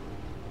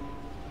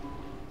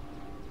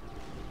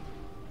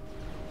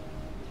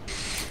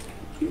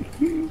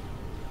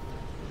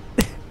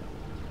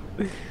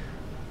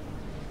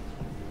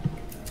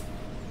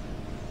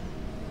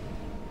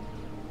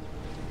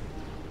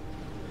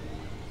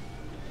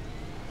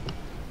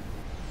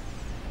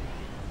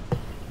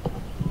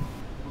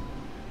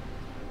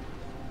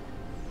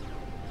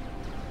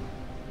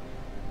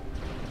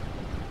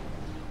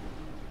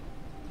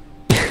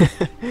 uh,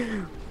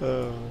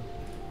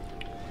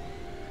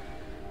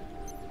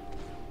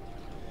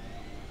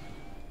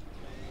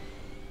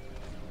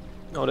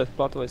 oh, that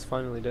plateau is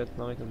finally dead.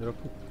 Now I can drop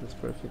it. That's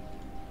perfect.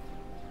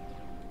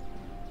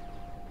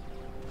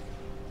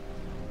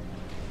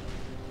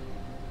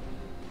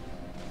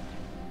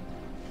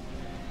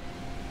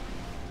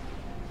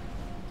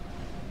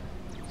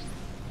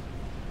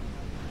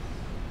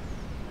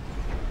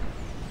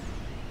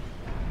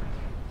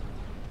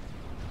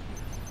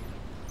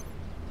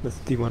 That's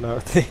T1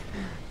 RT.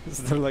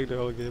 Is that like the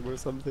whole game or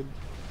something?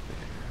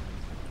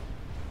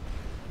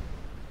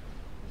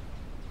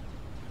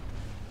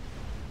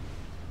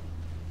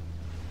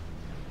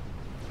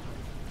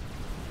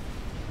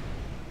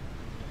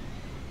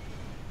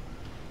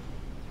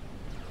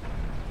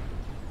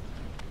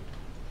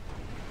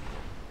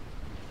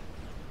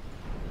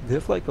 Do you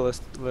have like a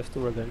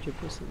leftover gunship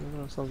or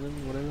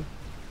something, whatever?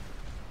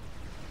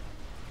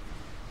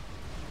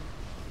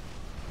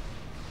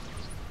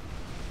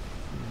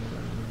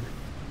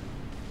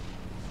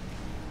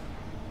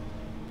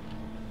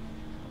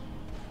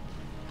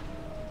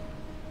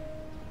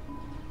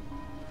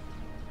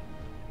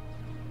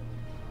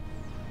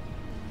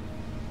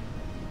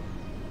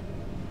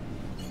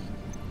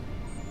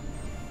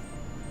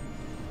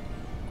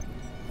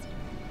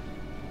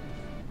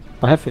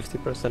 I have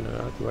 50%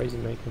 around. Why is he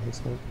making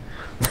his own?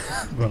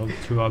 Well,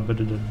 2 are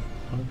better than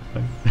 1,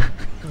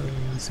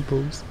 I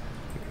suppose.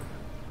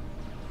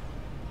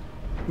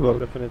 Well,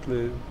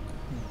 definitely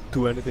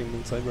do anything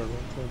in Cyber 1,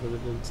 so better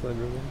than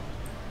Cyber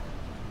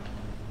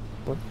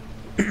 1. What?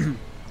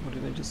 What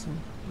did I just say?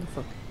 Oh,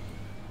 fuck.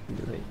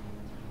 Delay.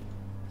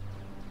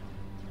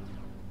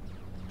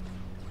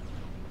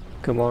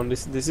 Come on,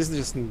 this is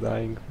just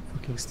dying.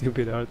 Fucking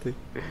stupid Artie.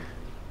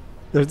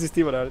 There's this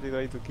team on Artie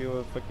trying to kill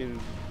a fucking...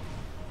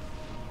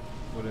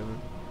 whatever.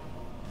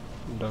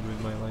 I'm done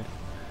with my life.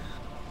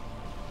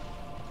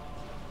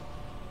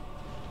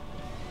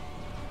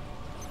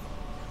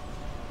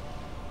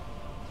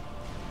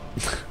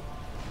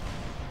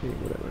 Yeah,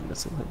 whatever,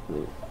 that's all I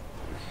do.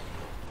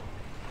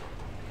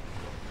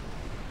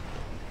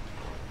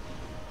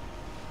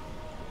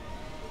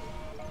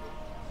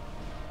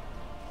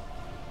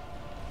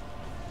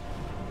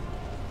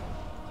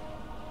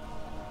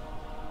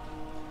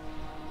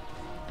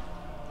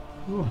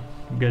 Oh,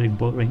 getting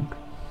boring.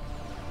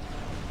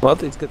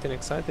 But it's getting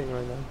exciting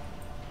right now.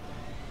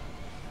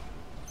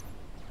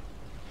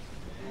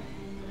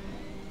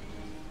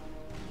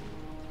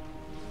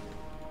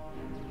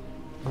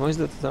 Why is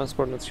the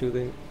transport not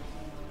shooting?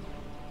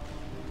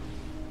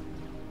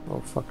 Oh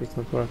fuck, it's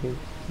not working.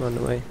 Run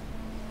away.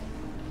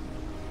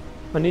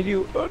 I need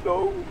you. Oh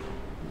no!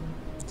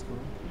 Let's go.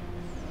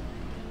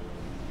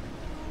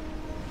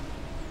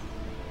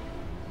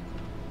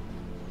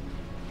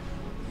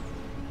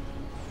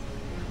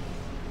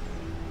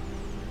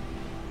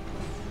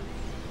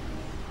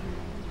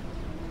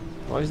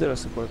 Why is there a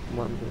support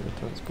command in the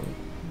transport?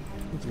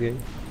 It's gay.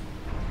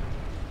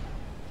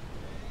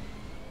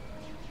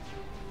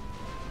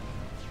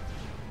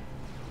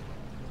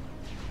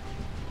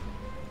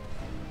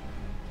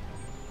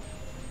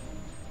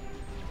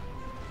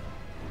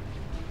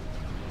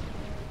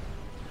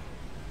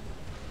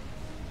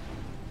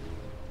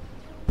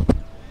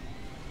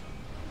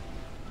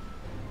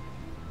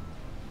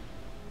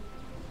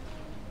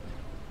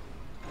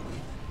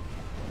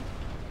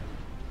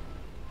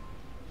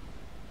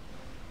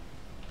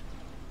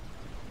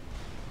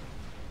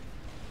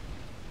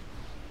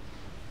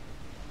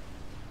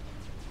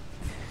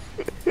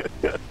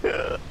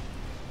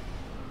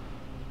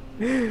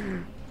 The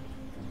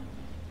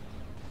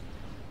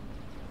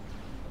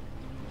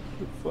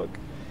fuck?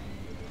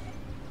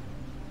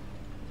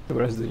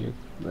 Where's the nuke?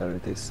 There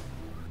it is.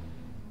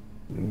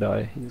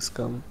 Die, you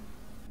scum.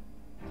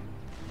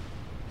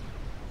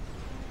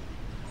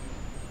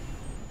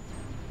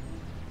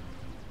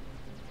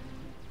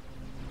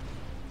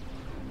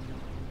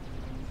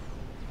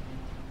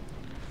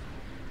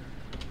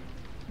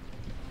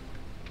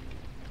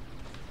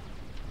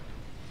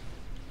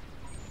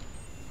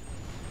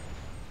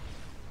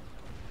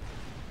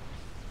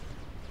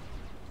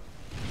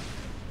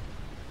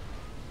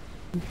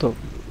 Top.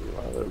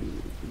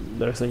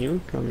 There's a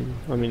nuke.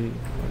 I mean,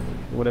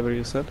 whatever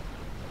you said.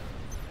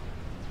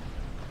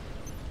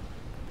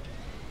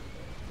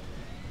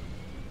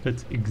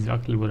 That's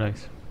exactly what I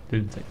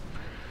didn't say.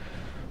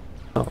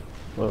 Oh,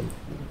 well,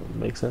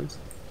 makes sense.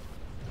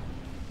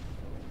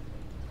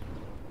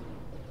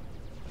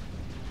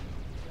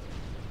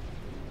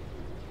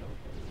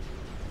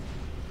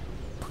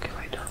 Okay,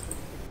 wait down.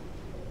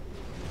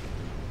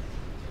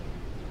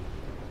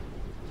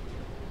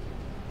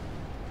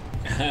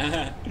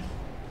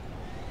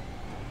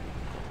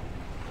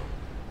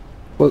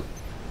 Well,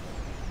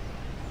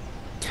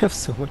 you have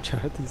so much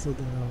artists on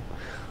the hell.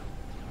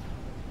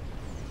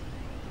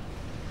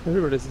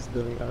 Everybody's just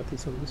doing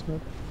artists on this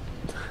map.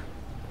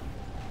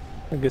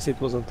 I guess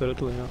it wasn't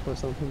turtle enough or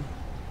something.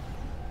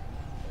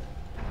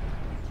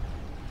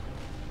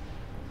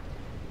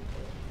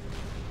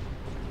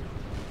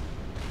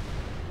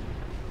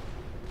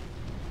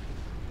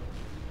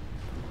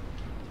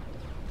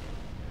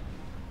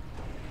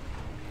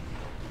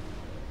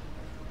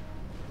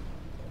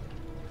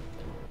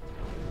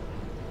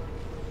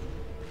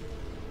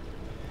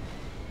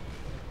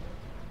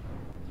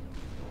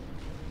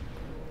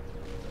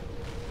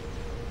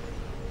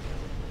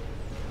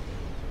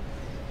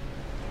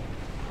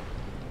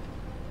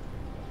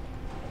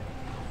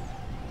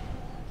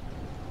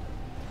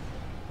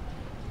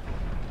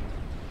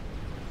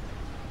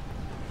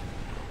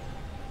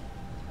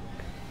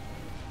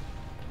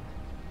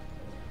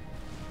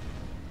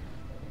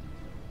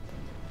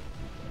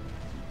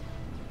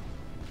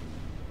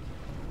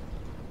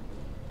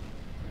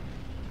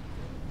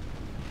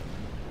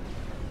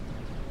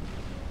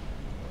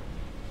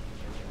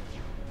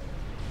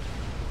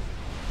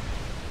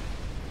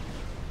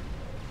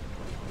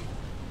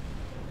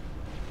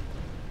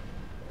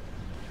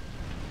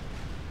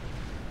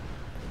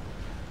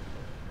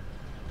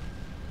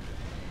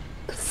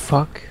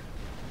 fuck?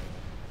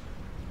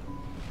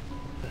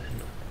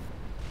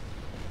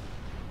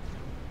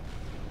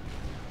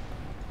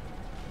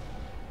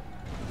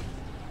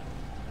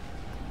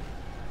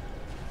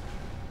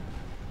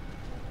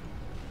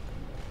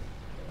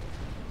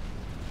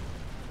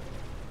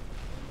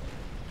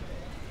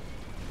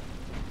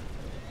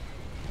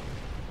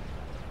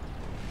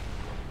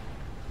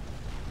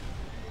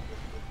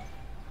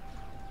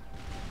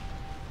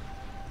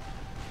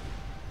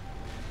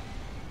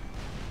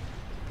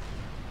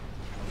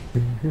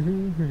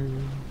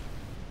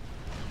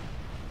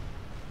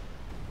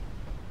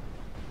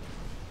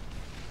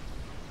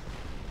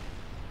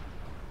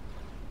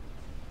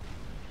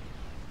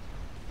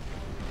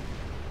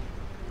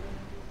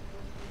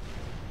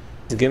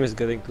 This game is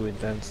getting too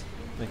intense.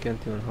 I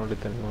can't even hold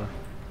it anymore.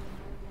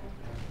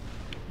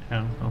 I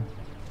don't know.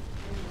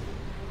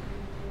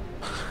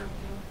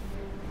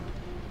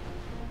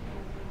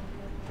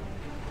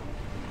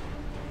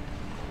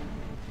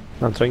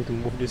 I'm trying to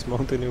move this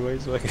mountain away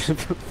so I can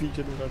put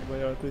vision around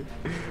my RT.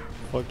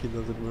 Fuck, it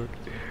doesn't work.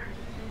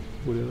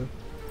 Whatever.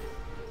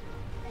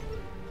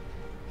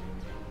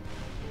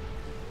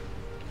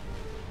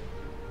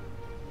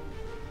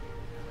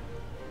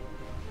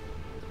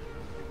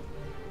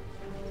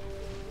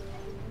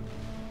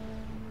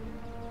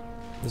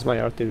 Does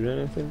my RT do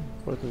anything?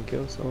 14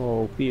 kills?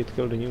 Oh, P, it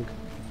killed the nuke.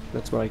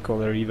 That's why I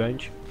call it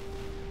revenge.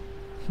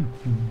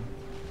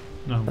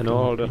 No, And kill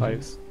all the pigeon.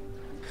 hives.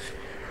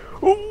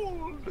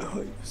 All the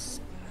hives.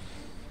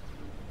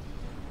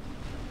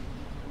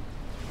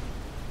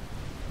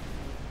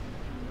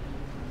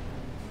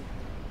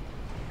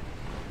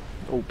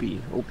 OP,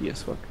 OP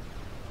as fuck.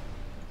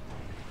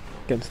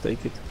 Can't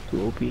take it,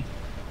 too OP.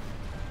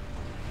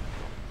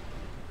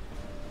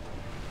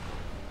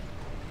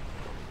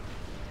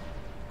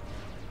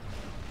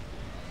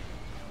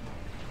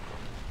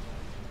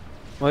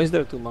 Why is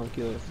there two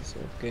monkey killers? It's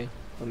okay.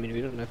 I mean,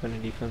 we don't have any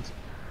defense.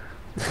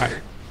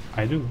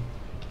 I do.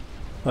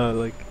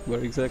 Like, where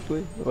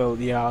exactly? Well,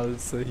 yeah,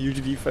 it's a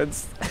huge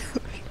defense.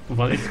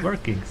 Well, it's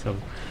working, so.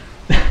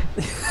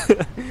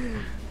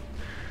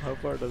 How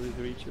far does it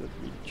reach? Let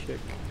me check.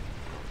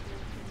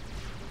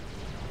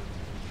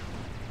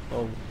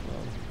 Oh, wow.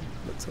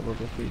 That's a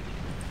lot of heat.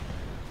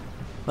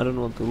 I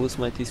don't want to lose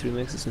my T3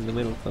 maxes in the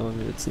middle, I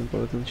mean, it's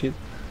important shit.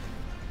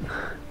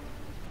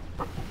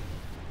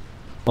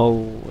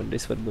 Oh, and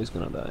this fat boy's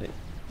gonna die.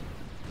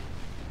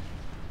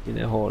 In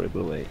a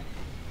horrible way.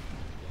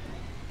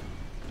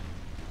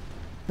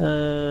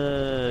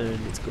 And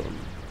it's gone.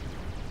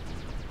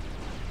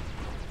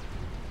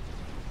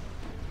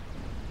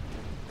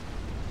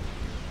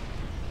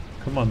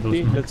 Come on, those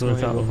See, that's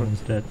monkeys why are I go for-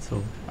 almost dead,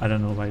 so I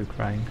don't know why you're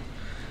crying.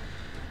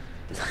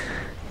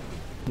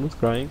 I'm not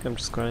crying, I'm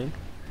just crying.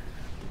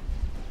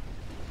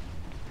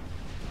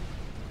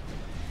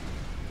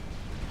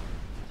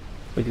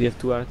 Wait, we have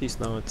two artists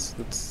now,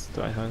 let's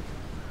try hard.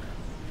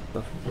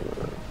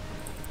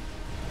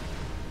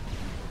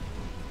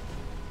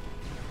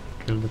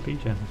 Kill the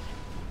pigeon.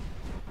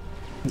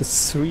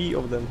 There's three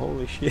of them,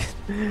 holy shit.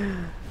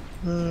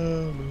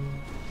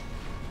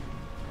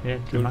 Yeah,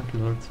 kill monkey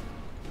lords.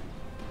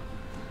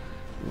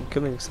 I'm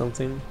killing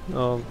something.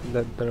 Oh,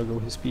 there go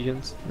his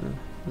pigeons. Yeah,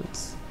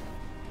 that's...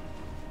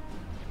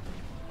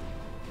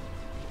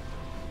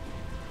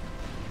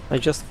 I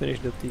just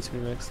finished the T3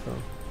 max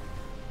though.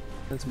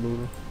 That's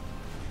brutal.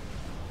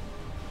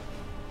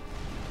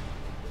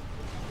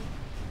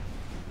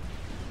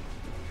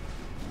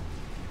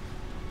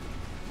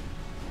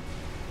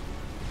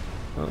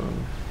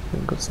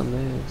 I've got some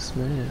mass.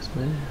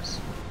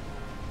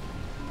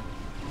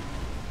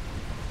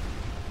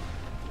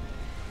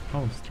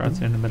 Oh,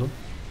 Strats in the middle.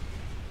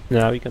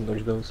 Yeah, we can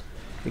dodge those.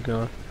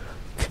 Ignore.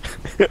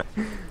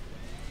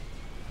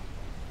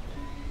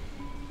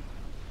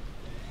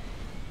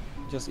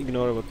 Just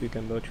ignore what we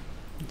can dodge.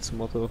 It's the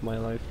motto of my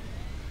life.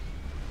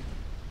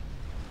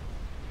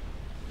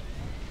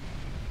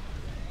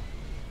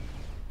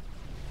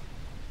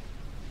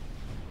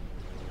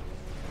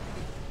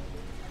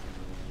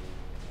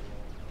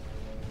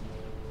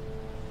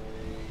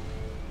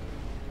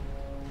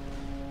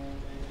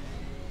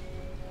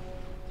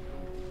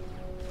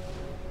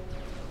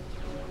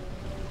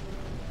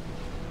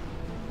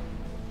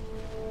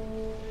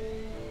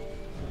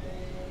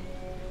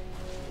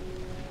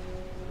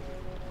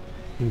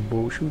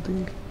 Bow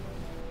shooting?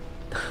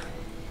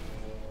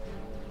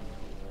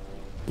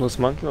 Those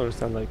monkey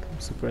lords are like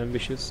super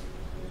ambitious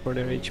for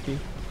their HP.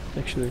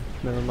 Actually,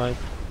 never mind.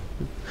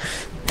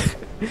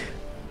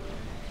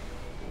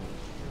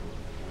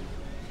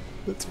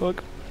 Let's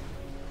fuck.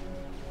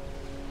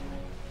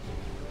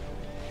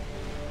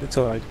 It's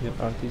alright, we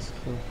have artists,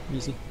 so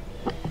easy.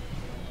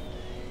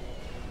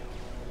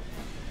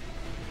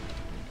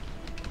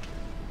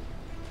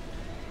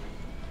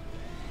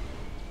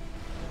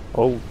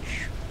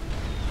 Ouch.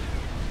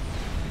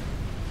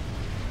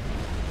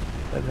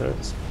 That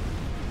hurts.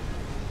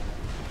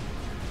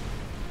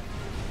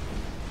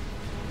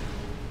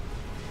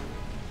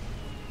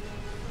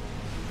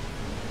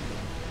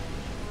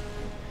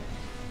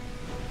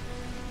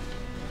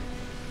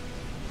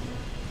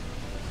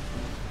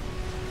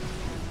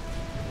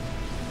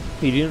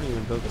 He didn't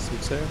even build a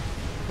soothsayer.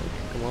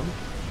 Like, come on.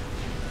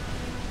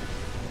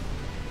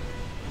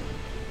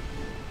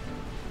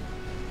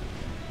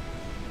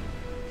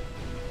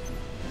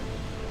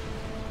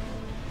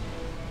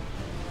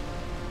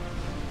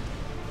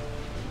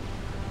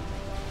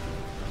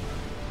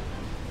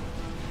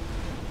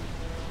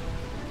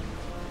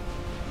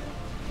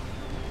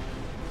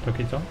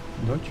 Tokito,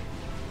 dodge.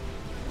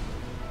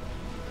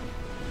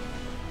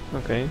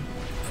 Okay.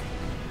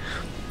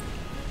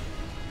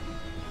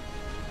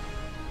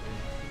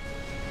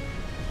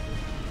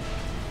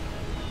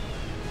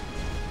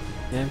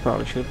 Yeah,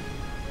 probably should.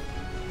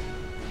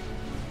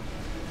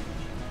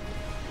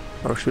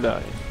 Or should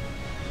I?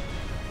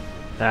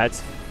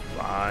 That's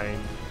fine.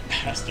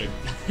 Bastard.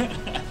 I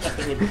thought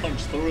they would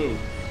punch through.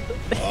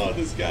 Oh,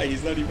 this guy,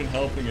 he's not even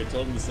helping. I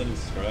told him to send his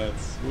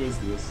strats. Who is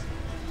this?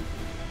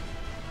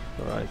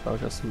 Alright, I'll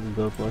just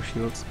build more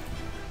shields.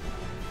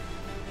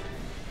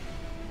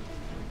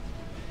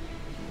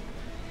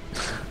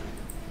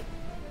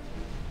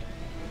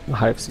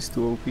 Hives is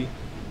too OP.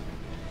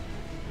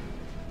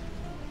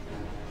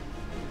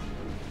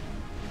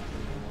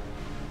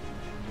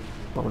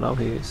 Oh, now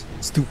he is.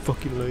 It's too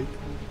fucking late.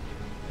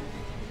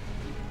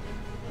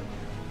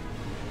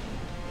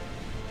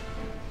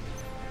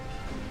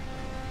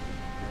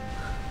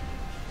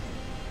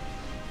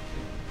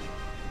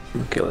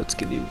 Okay, let's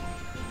kill you.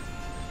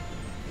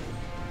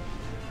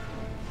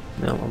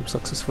 Now I'm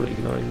successfully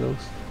ignoring those.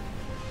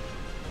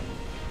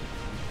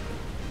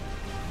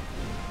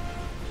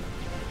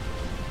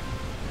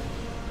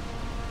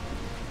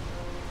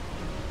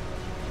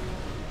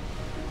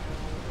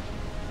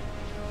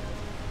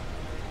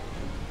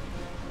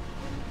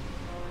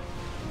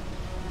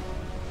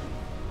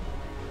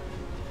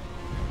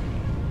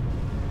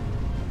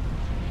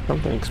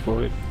 Something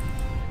exploded.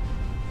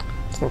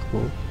 It's not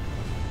cool.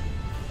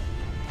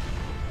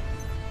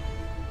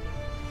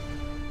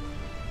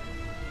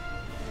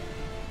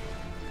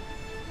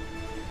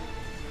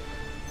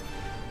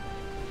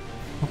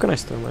 How can I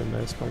store my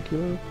mass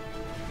specular?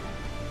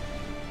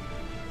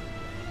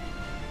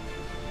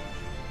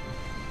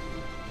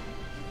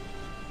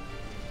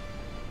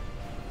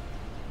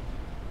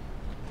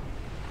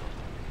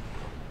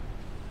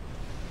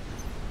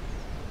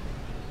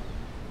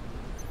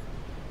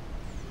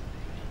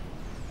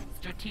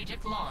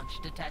 Strategic launch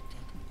detected.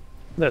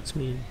 That's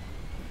me.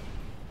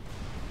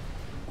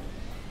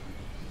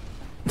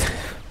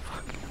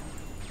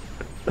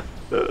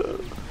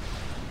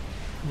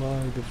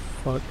 Why the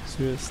fuck?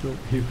 Seriously?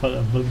 He thought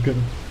I was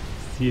gonna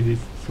see this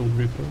Soul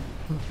Ripper.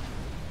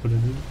 What I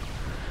do?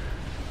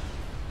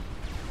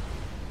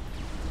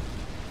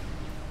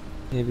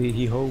 Maybe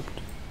he hoped.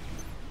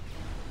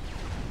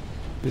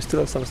 You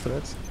still have some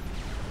strats?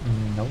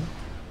 No.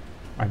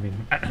 I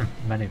mean,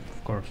 many,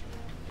 of course.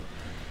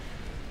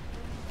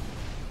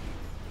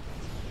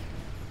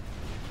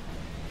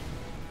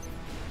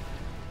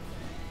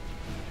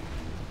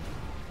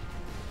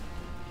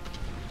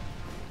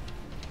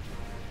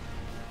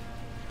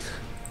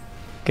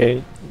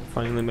 Okay,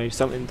 finally made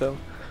some intel.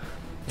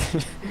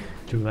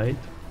 Too late.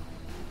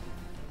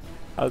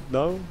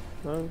 No,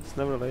 it's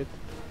never late.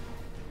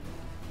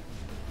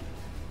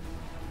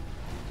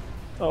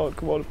 Oh,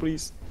 come on,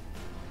 please.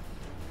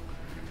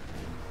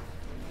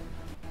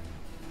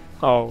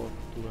 Oh,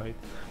 too late.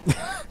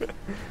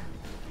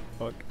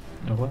 Fuck.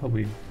 Oh well,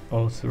 we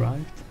all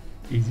survived.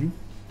 Easy.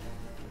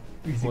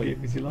 Easy Wait,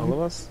 game, easy all life. of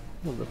us?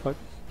 What the fuck?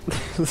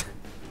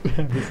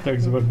 This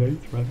starts 1 night,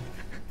 right?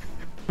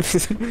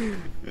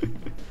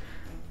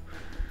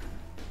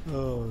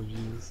 Oh,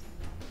 jeez.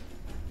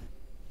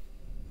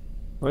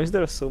 Why is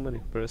there so many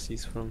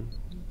Percies from?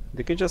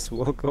 They can just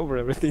walk over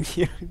everything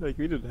here. Like,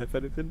 we don't have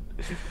anything.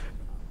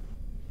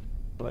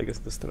 Well, I guess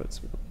the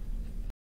struts will.